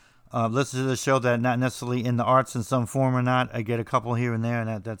listen to the show that are not necessarily in the arts in some form or not. I get a couple here and there,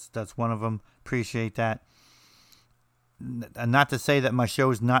 and that's one of them. Appreciate that. Not to say that my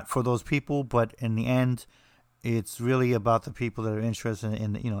show is not for those people, but in the end, it's really about the people that are interested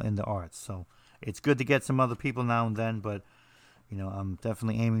in the arts. So it's good to get some other people now and then, but I'm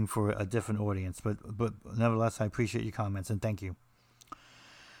definitely aiming for a different audience, but nevertheless, I appreciate your comments and thank you.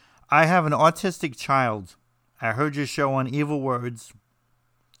 I have an autistic child. I heard your show on Evil Words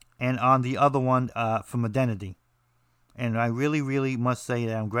and on the other one from Identity. And I really, really must say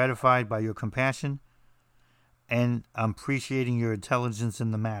that I'm gratified by your compassion and I'm appreciating your intelligence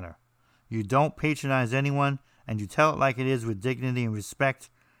in the matter. You don't patronize anyone and you tell it like it is with dignity and respect.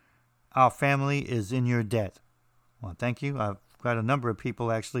 Our family is in your debt. Well, thank you. I've got a number of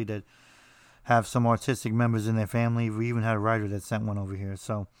people actually that have some autistic members in their family. We even had a writer that sent one over here.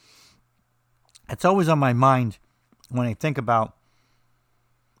 So it's always on my mind when I think about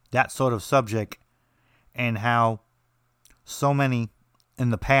that sort of subject and how so many in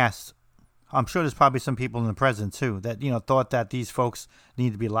the past, I'm sure there's probably some people in the present too, that, thought that these folks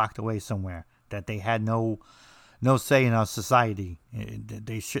need to be locked away somewhere, that they had no say in our society,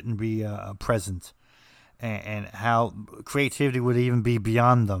 they shouldn't be present, and how creativity would even be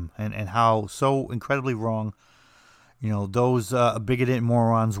beyond them, and how so incredibly wrong, those bigoted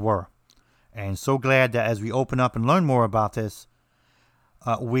morons were. And so glad that as we open up and learn more about this,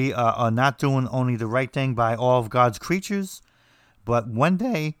 we are not doing only the right thing by all of God's creatures, but one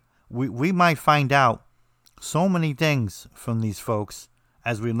day we might find out so many things from these folks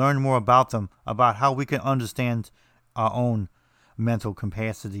as we learn more about them, about how we can understand our own mental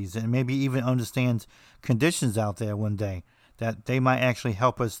capacities and maybe even understand conditions out there one day that they might actually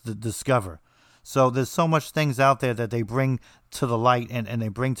help us to discover. So there's so much things out there that they bring to the light and they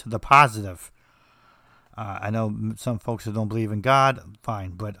bring to the positive. I know some folks that don't believe in God,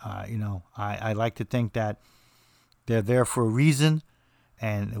 fine, but I like to think that they're there for a reason,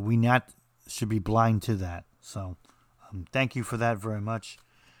 and we should be blind to that. So thank you for that very much.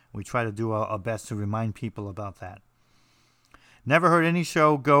 We try to do our best to remind people about that. Never heard any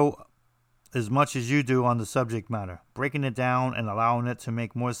show go as much as you do on the subject matter. Breaking it down and allowing it to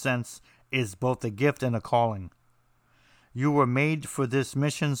make more sense is both a gift and a calling. You were made for this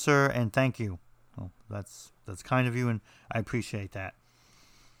mission, sir, and thank you. Well, that's kind of you, and I appreciate that.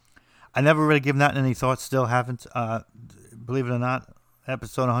 I never really given that any thought, still haven't. Believe it or not,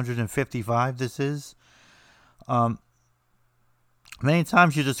 episode 155 this is. Many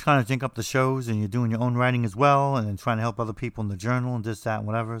times you just kind of think up the shows and you're doing your own writing as well and then trying to help other people in the journal and this, that, and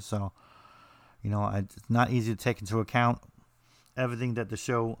whatever. So, it's not easy to take into account everything that the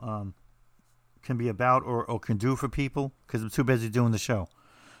show can be about or can do for people because I'm too busy doing the show.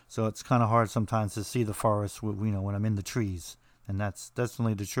 So it's kind of hard sometimes to see the forest, when I'm in the trees. And that's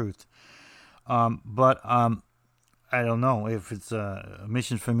definitely the truth. But I don't know if it's a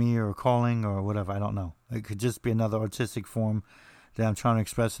mission for me or a calling or whatever. I don't know. It could just be another artistic form that I'm trying to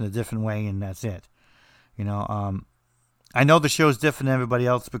express in a different way, and that's it. I know the show's different than everybody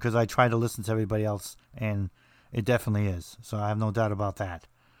else because I try to listen to everybody else, and it definitely is. So I have no doubt about that.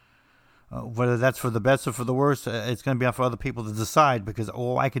 Whether that's for the best or for the worst, it's going to be up for other people to decide because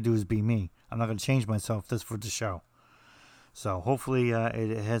all I could do is be me. I'm not going to change myself just for the show. So hopefully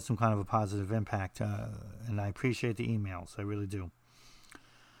it has some kind of a positive impact, and I appreciate the emails. I really do.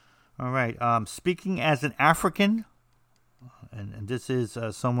 All right. Speaking as an African, and this is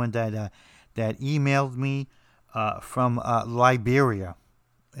someone that emailed me from Liberia,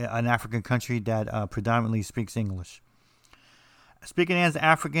 an African country that predominantly speaks English. Speaking as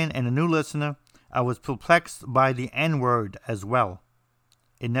African and a new listener, I was perplexed by the N-word as well.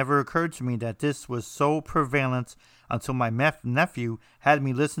 It never occurred to me that this was so prevalent until my nephew had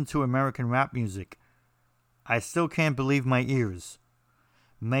me listen to American rap music. I still can't believe my ears.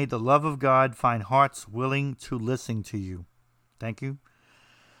 May the love of God find hearts willing to listen to you. Thank you.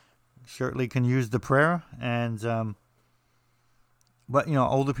 Certainly can use the prayer. And, but,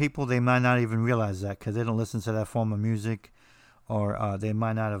 older people, they might not even realize that because they don't listen to that form of music. Or they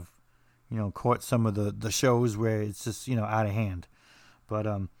might not have, caught some of the shows where it's just, out of hand. But,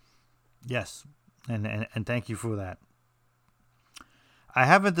 yes, and thank you for that. I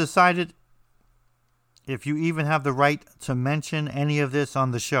haven't decided if you even have the right to mention any of this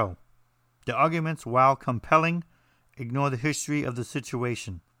on the show. The arguments, while compelling, ignore the history of the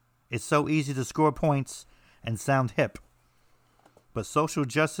situation. It's so easy to score points and sound hip. But social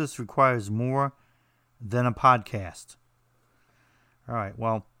justice requires more than a podcast. All right,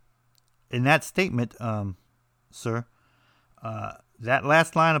 well, in that statement, sir, that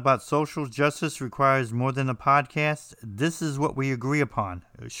last line about social justice requires more than a podcast, this is what we agree upon.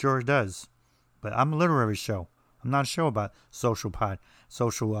 It sure does. But I'm a literary show. I'm not a show about social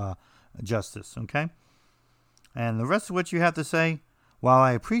justice, okay? And the rest of what you have to say, while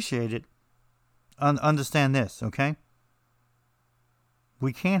I appreciate it, understand this, okay?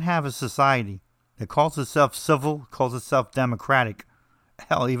 We can't have a society It calls itself civil, calls itself democratic,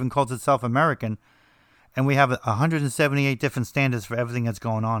 hell, even calls itself American, and we have 178 different standards for everything that's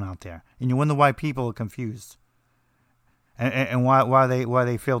going on out there. And you wonder why people are confused, and why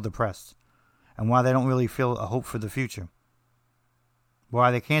they feel depressed, and why they don't really feel a hope for the future.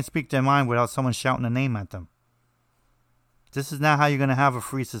 Why they can't speak their mind without someone shouting a name at them. This is not how you're going to have a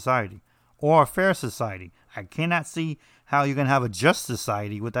free society or a fair society. I cannot see how you're going to have a just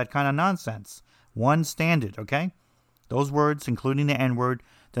society with that kind of nonsense. One standard, okay? Those words, including the N-word,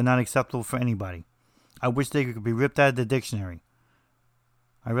 they're not acceptable for anybody. I wish they could be ripped out of the dictionary.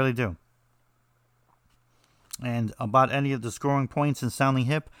 I really do. And about any of the scoring points and sounding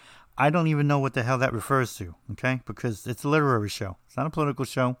hip, I don't even know what the hell that refers to, okay? Because it's a literary show. It's not a political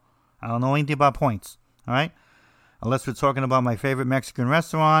show. I don't know anything about points, all right? Unless we're talking about my favorite Mexican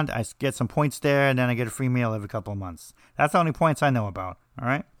restaurant, I get some points there, and then I get a free meal every couple of months. That's the only points I know about, all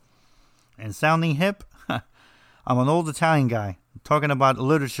right? And sounding hip, I'm an old Italian guy talking about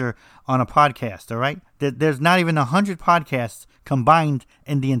literature on a podcast, all right? There's not even 100 podcasts combined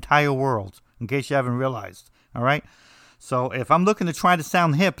in the entire world, in case you haven't realized, all right? So if I'm looking to try to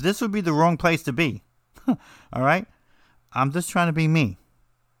sound hip, this would be the wrong place to be, all right? I'm just trying to be me.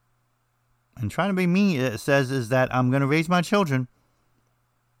 And trying to be me, it says, is that I'm going to raise my children.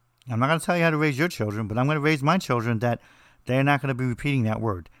 I'm not going to tell you how to raise your children, but I'm going to raise my children that they're not going to be repeating that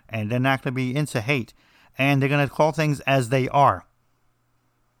word. And they're not going to be into hate. And they're going to call things as they are.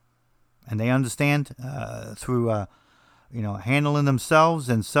 And they understand through, handling themselves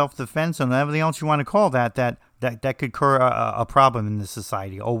and self-defense and everything else you want to call that could occur a problem in this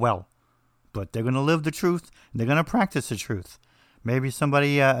society. Oh, well. But they're going to live the truth. And they're going to practice the truth. Maybe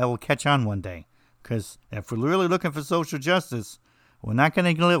somebody will catch on one day. Because if we're really looking for social justice, we're not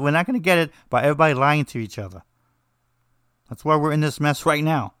going to get it by everybody lying to each other. That's why we're in this mess right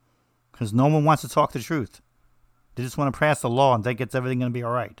now. Because no one wants to talk the truth. They just want to pass a law and think it's everything going to be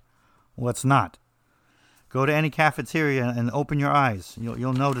all right. Well, it's not. Go to any cafeteria and open your eyes.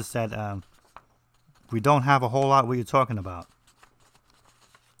 You'll notice that we don't have a whole lot what you're talking about.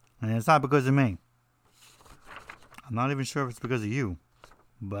 And it's not because of me. I'm not even sure if it's because of you.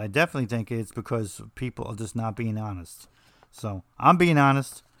 But I definitely think it's because people are just not being honest. So, I'm being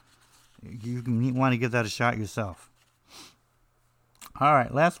honest. You want to give that a shot yourself. All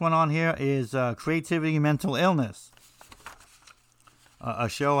right, last one on here is Creativity and Mental Illness. A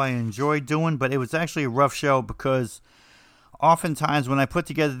show I enjoyed doing, but it was actually a rough show because oftentimes when I put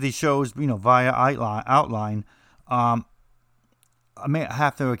together these shows, via outline, I may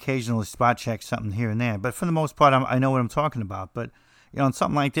have to occasionally spot check something here and there. But for the most part, I know what I'm talking about. But, on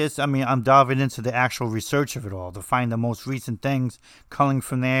something like this, I'm diving into the actual research of it all to find the most recent things, culling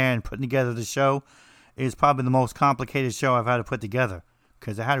from there and putting together the show is probably the most complicated show I've had to put together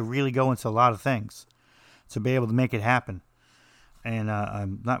because I had to really go into a lot of things to be able to make it happen. And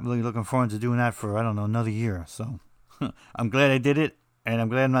I'm not really looking forward to doing that for, another year. So I'm glad I did it, and I'm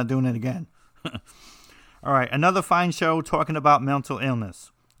glad I'm not doing it again. All right, another fine show talking about mental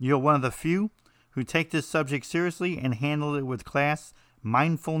illness. You're one of the few who take this subject seriously and handle it with class,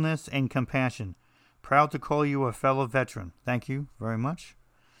 mindfulness, and compassion. Proud to call you a fellow veteran. Thank you very much.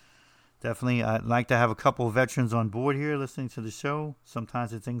 Definitely, I'd like to have a couple of veterans on board here listening to the show. Sometimes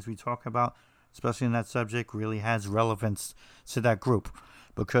the things we talk about, especially in that subject, really has relevance to that group.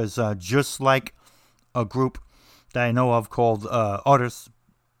 Because just like a group that I know of called artists,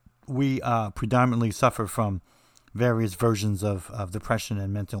 we predominantly suffer from various versions of depression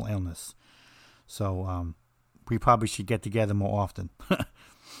and mental illness. So we probably should get together more often.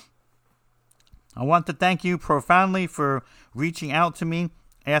 I want to thank you profoundly for reaching out to me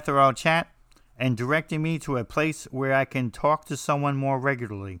after our chat and directing me to a place where I can talk to someone more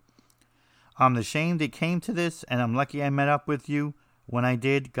regularly. I'm ashamed it came to this, and I'm lucky I met up with you when I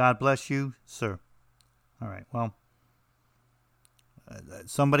did. God bless you, sir. All right, well,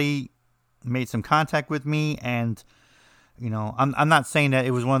 somebody made some contact with me, and, I'm not saying that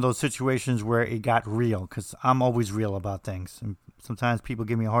it was one of those situations where it got real, because I'm always real about things. And sometimes people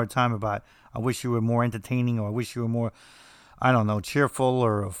give me a hard time about, I wish you were more entertaining, or I wish you were more, cheerful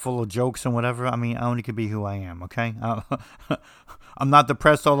or full of jokes and whatever. I only could be who I am, okay? I'm not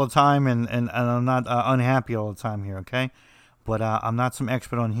depressed all the time, and I'm not unhappy all the time here, okay? But I'm not some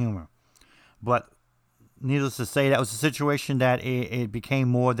expert on humor. But needless to say, that was a situation that it became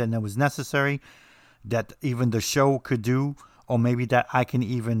more than it was necessary, that even the show could do, or maybe that I can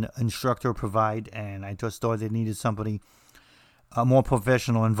even instruct or provide, and I just thought they needed somebody more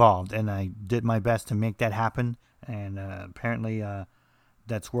professional involved, and I did my best to make that happen, and apparently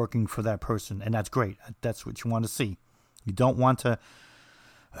that's working for that person, and that's great. That's what you want to see. You don't want to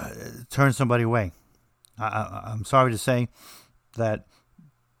turn somebody away. I'm sorry to say that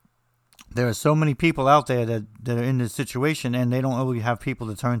there are so many people out there that are in this situation, and they don't really have people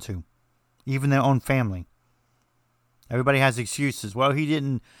to turn to, even their own family. Everybody has excuses. Well, he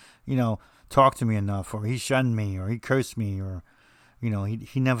didn't, talk to me enough, or he shunned me, or he cursed me, or,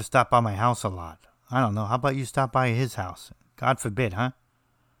 he never stopped by my house a lot. I don't know. How about you stop by his house? God forbid, huh?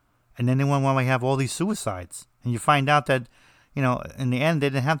 And then when we have all these suicides, and you find out that, in the end, they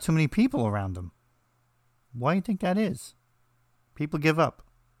didn't have too many people around them. Why do you think that is? People give up.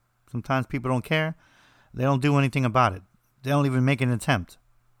 Sometimes people don't care. They don't do anything about it. They don't even make an attempt.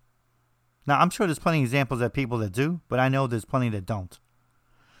 Now, I'm sure there's plenty of examples of people that do, but I know there's plenty that don't.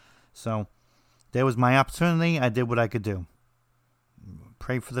 So, there was my opportunity. I did what I could do.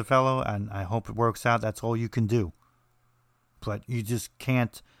 Pray for the fellow, and I hope it works out. That's all you can do. But you just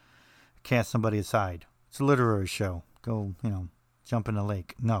can't cast somebody aside. It's a literary show. Go, jump in the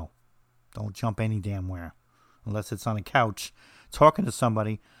lake. No. Don't jump any damn where. Unless it's on a couch talking to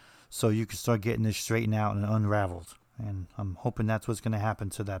somebody so you can start getting this straightened out and unraveled. And I'm hoping that's what's going to happen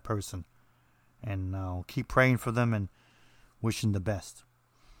to that person. And I'll keep praying for them and wishing the best.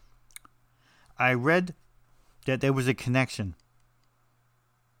 I read that there was a connection,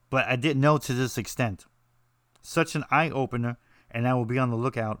 but I didn't know to this extent. Such an eye-opener, and I will be on the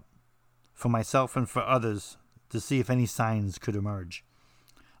lookout for myself and for others to see if any signs could emerge.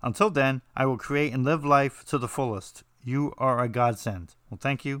 Until then, I will create and live life to the fullest. You are a godsend. Well,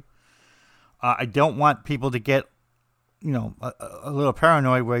 thank you. I don't want people to get, a little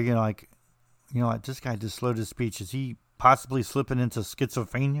paranoid where, this guy just slurred his speech. Is he possibly slipping into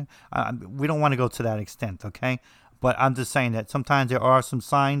schizophrenia? We don't want to go to that extent, okay? But I'm just saying that sometimes there are some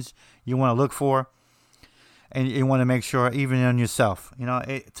signs you want to look for, and you want to make sure, even on yourself.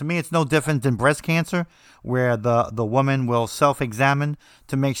 To me, it's no different than breast cancer, where the woman will self-examine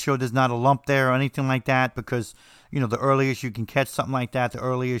to make sure there's not a lump there or anything like that, because, the earliest you can catch something like that, the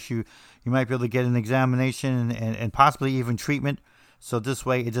earliest you might be able to get an examination and possibly even treatment, so this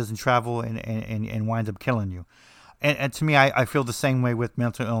way it doesn't travel and wind up killing you. And to me, I feel the same way with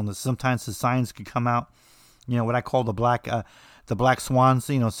mental illness. Sometimes the signs could come out, what I call the black swans,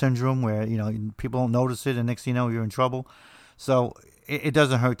 syndrome, where, people don't notice it, and next thing you know, you're in trouble. So it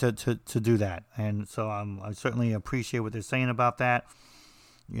doesn't hurt to do that. And so I certainly appreciate what they're saying about that.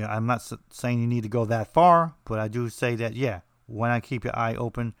 I'm not saying you need to go that far, but I do say that, when I keep your eye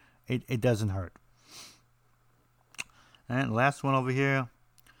open, it doesn't hurt. And last one over here.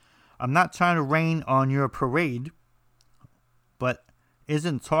 I'm not trying to rain on your parade, but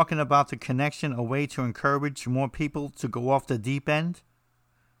isn't talking about the connection a way to encourage more people to go off the deep end?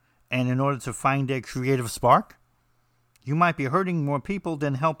 And in order to find their creative spark? You might be hurting more people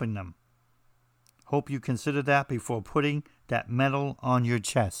than helping them. Hope you consider that before putting that medal on your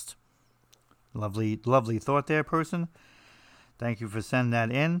chest. Lovely, lovely thought there, person. Thank you for sending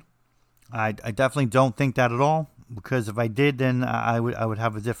that in. I definitely don't think that at all, because if I did, then I would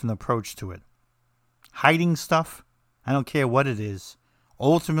have a different approach to it. Hiding stuff, I don't care what it is,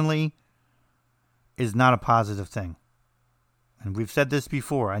 ultimately is not a positive thing. And we've said this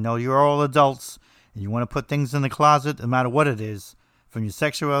before. I know you're all adults and you want to put things in the closet, no matter what it is, from your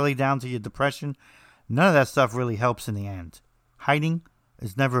sexuality down to your depression. None of that stuff really helps in the end. Hiding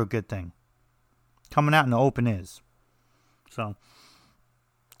is never a good thing. Coming out in the open is. So,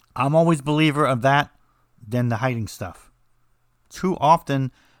 I'm always a believer of that than the hiding stuff. Too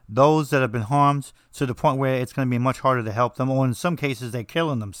often, those that have been harmed to the point where it's going to be much harder to help them, or in some cases they're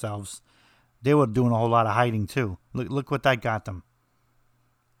killing themselves, they were doing a whole lot of hiding too. Look what that got them.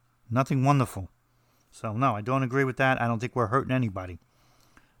 Nothing wonderful. So no, I don't agree with that. I don't think we're hurting anybody.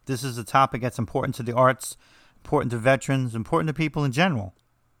 This is a topic that's important to the arts, important to veterans, important to people in general.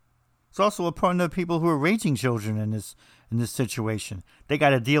 It's also important to people who are raising children in this situation. They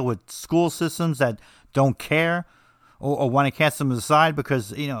got to deal with school systems that don't care or want to cast them aside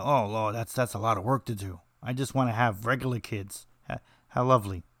because, oh, Lord, that's a lot of work to do. I just want to have regular kids. How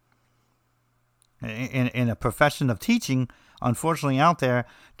lovely. In a profession of teaching, unfortunately out there,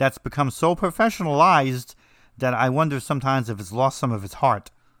 that's become so professionalized that I wonder sometimes if it's lost some of its heart.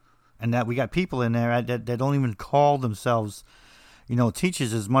 And that we got people in there that don't even call themselves,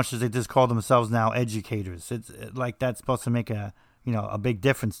 teachers as much as they just call themselves now educators. It's like that's supposed to make a big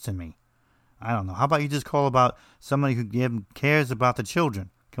difference to me. I don't know. How about you just call about somebody who cares about the children?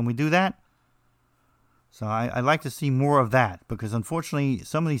 Can we do that? So I'd like to see more of that, because unfortunately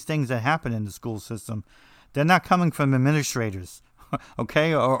some of these things that happen in the school system, they're not coming from administrators,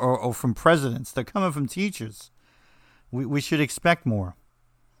 okay, or from presidents. They're coming from teachers. We should expect more,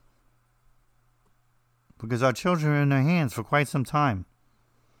 because our children are in their hands for quite some time.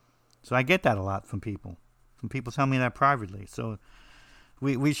 So I get that a lot from people. Some people tell me that privately. So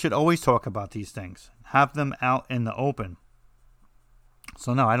we should always talk about these things. Have them out in the open.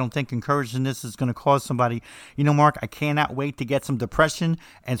 So no, I don't think encouraging this is going to cause somebody, Mark, I cannot wait to get some depression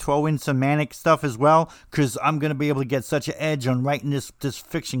and throw in some manic stuff as well, because I'm going to be able to get such an edge on writing this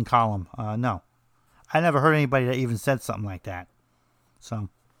fiction column. No. I never heard anybody that even said something like that. So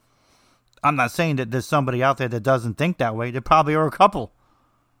I'm not saying that there's somebody out there that doesn't think that way. There probably are a couple.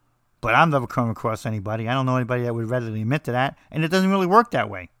 But I've never come across anybody. I don't know anybody that would readily admit to that. And it doesn't really work that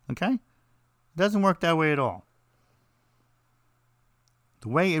way. Okay? It doesn't work that way at all. The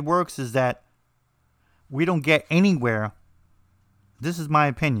way it works is that we don't get anywhere. This is my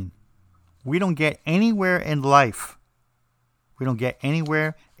opinion. We don't get anywhere in life. We don't get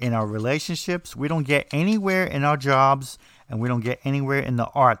anywhere in our relationships. We don't get anywhere in our jobs. And we don't get anywhere in the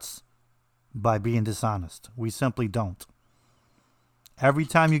arts by being dishonest. We simply don't. Every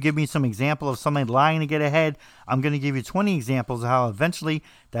time you give me some example of somebody lying to get ahead, I'm going to give you 20 examples of how eventually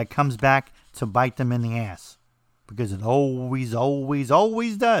that comes back to bite them in the ass. Because it always, always,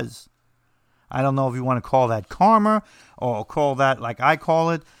 always does. I don't know if you want to call that karma or call that, like I call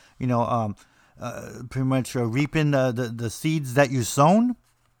it, pretty much reaping the seeds that you sown.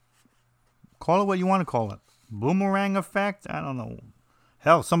 Call it what you want to call it. Boomerang effect? I don't know.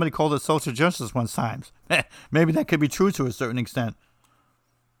 Hell, somebody called it social justice one time. Maybe that could be true to a certain extent.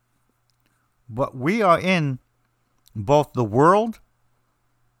 But we are in both the world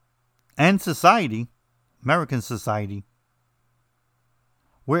and society, American society.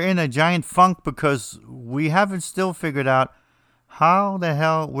 We're in a giant funk because we haven't still figured out how the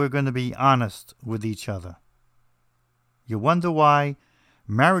hell we're going to be honest with each other. You wonder why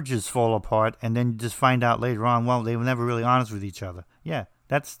marriages fall apart, and then you just find out later on, well, they were never really honest with each other. Yeah,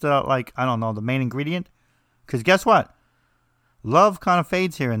 that's the main ingredient. Because guess what? Love kind of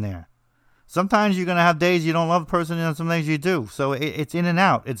fades here and there. Sometimes you're going to have days you don't love a person, and some days you do. So it's in and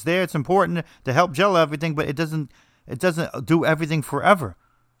out. It's there. It's important to help gel everything, but it doesn't do everything forever.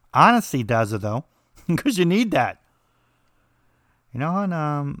 Honesty does it, though, because you need that.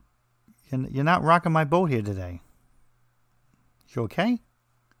 And you're not rocking my boat here today. You okay?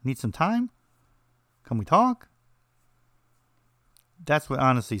 Need some time? Can we talk? That's what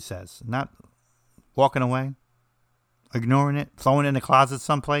honesty says. Not walking away, ignoring it, throwing it in the closet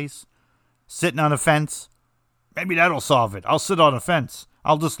someplace, sitting on a fence. Maybe that'll solve it. I'll sit on a fence.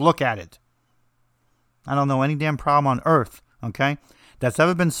 I'll just look at it. I don't know any damn problem on earth, okay, that's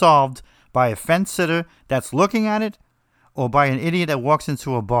ever been solved by a fence sitter that's looking at it or by an idiot that walks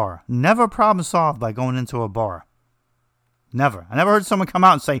into a bar. Never a problem solved by going into a bar. Never. I never heard someone come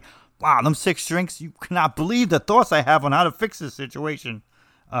out and say, wow, them 6 drinks, you cannot believe the thoughts I have on how to fix this situation.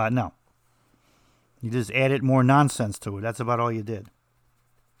 No. You just added more nonsense to it. That's about all you did.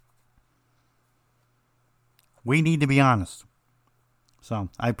 We need to be honest. So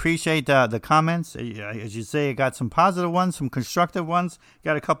I appreciate the comments. As you say, I got some positive ones, some constructive ones.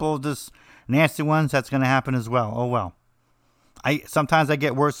 Got a couple of just nasty ones. That's going to happen as well. Oh, well. Sometimes I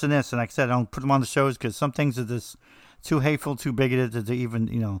get worse than this. And like I said, I don't put them on the shows because some things are just too hateful, too bigoted to even,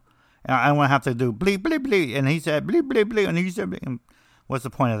 I don't want to have to do bleep, bleep, bleep. And he said bleep, bleep, bleep. And he said bleep. What's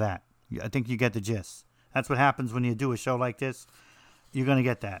the point of that? I think you get the gist. That's what happens when you do a show like this. You're going to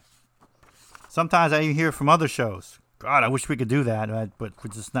get that. Sometimes I even hear from other shows. God, I wish we could do that, but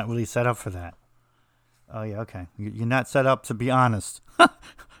we're just not really set up for that. Oh, yeah, okay. You're not set up to be honest.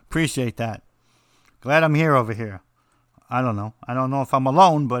 Appreciate that. Glad I'm here over here. I don't know. I don't know if I'm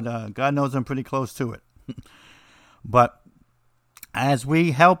alone, but God knows I'm pretty close to it. But as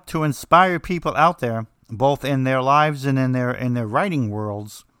we help to inspire people out there, both in their lives and in their writing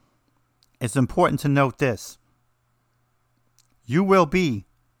worlds, it's important to note this. You will be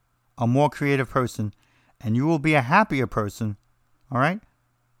a more creative person, and you will be a happier person, all right?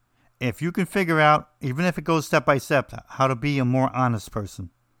 If you can figure out, even if it goes step by step, how to be a more honest person.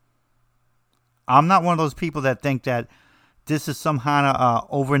 I'm not one of those people that think that this is some kind of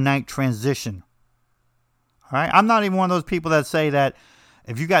overnight transition. All right? I'm not even one of those people that say that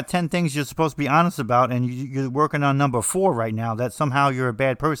if you got 10 things you're supposed to be honest about and you're working on number 4 right now, that somehow you're a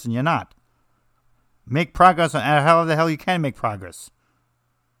bad person. You're not. Make progress on how the hell you can make progress.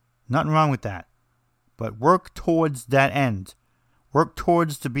 Nothing wrong with that. But work towards that end. Work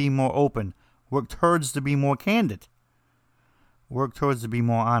towards to be more open. Work towards to be more candid. Work towards to be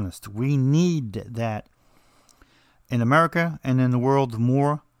more honest. We need that in America and in the world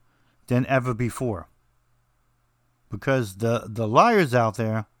more than ever before. Because the liars out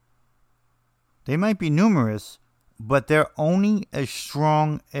there, they might be numerous, but they're only as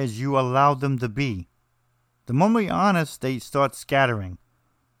strong as you allow them to be. The moment you're honest, they start scattering.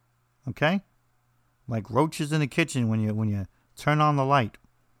 Okay? Like roaches in the kitchen when you turn on the light.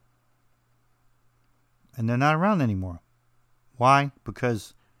 And they're not around anymore. Why?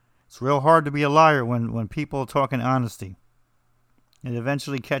 Because it's real hard to be a liar when people are talking honesty. It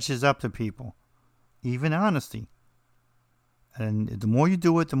eventually catches up to people. Even honesty. And the more you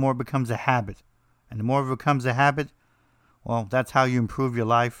do it, the more it becomes a habit. And the more it becomes a habit, well, that's how you improve your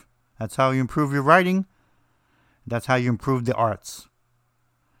life. That's how you improve your writing. That's how you improve the arts.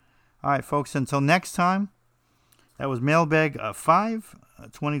 All right, folks, until next time, that was Mailbag 5,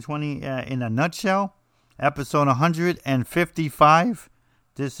 2020 in a nutshell, episode 155.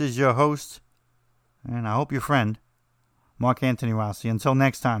 This is your host, and I hope your friend, Mark Anthony Rossi. Until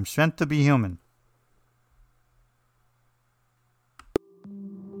next time, strength to be human.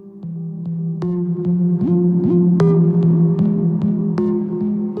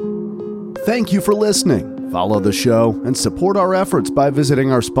 Thank you for listening. Follow the show and support our efforts by visiting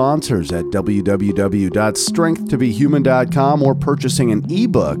our sponsors at www.strengthtobehuman.com or purchasing an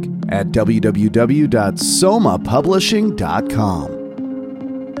ebook at www.somapublishing.com.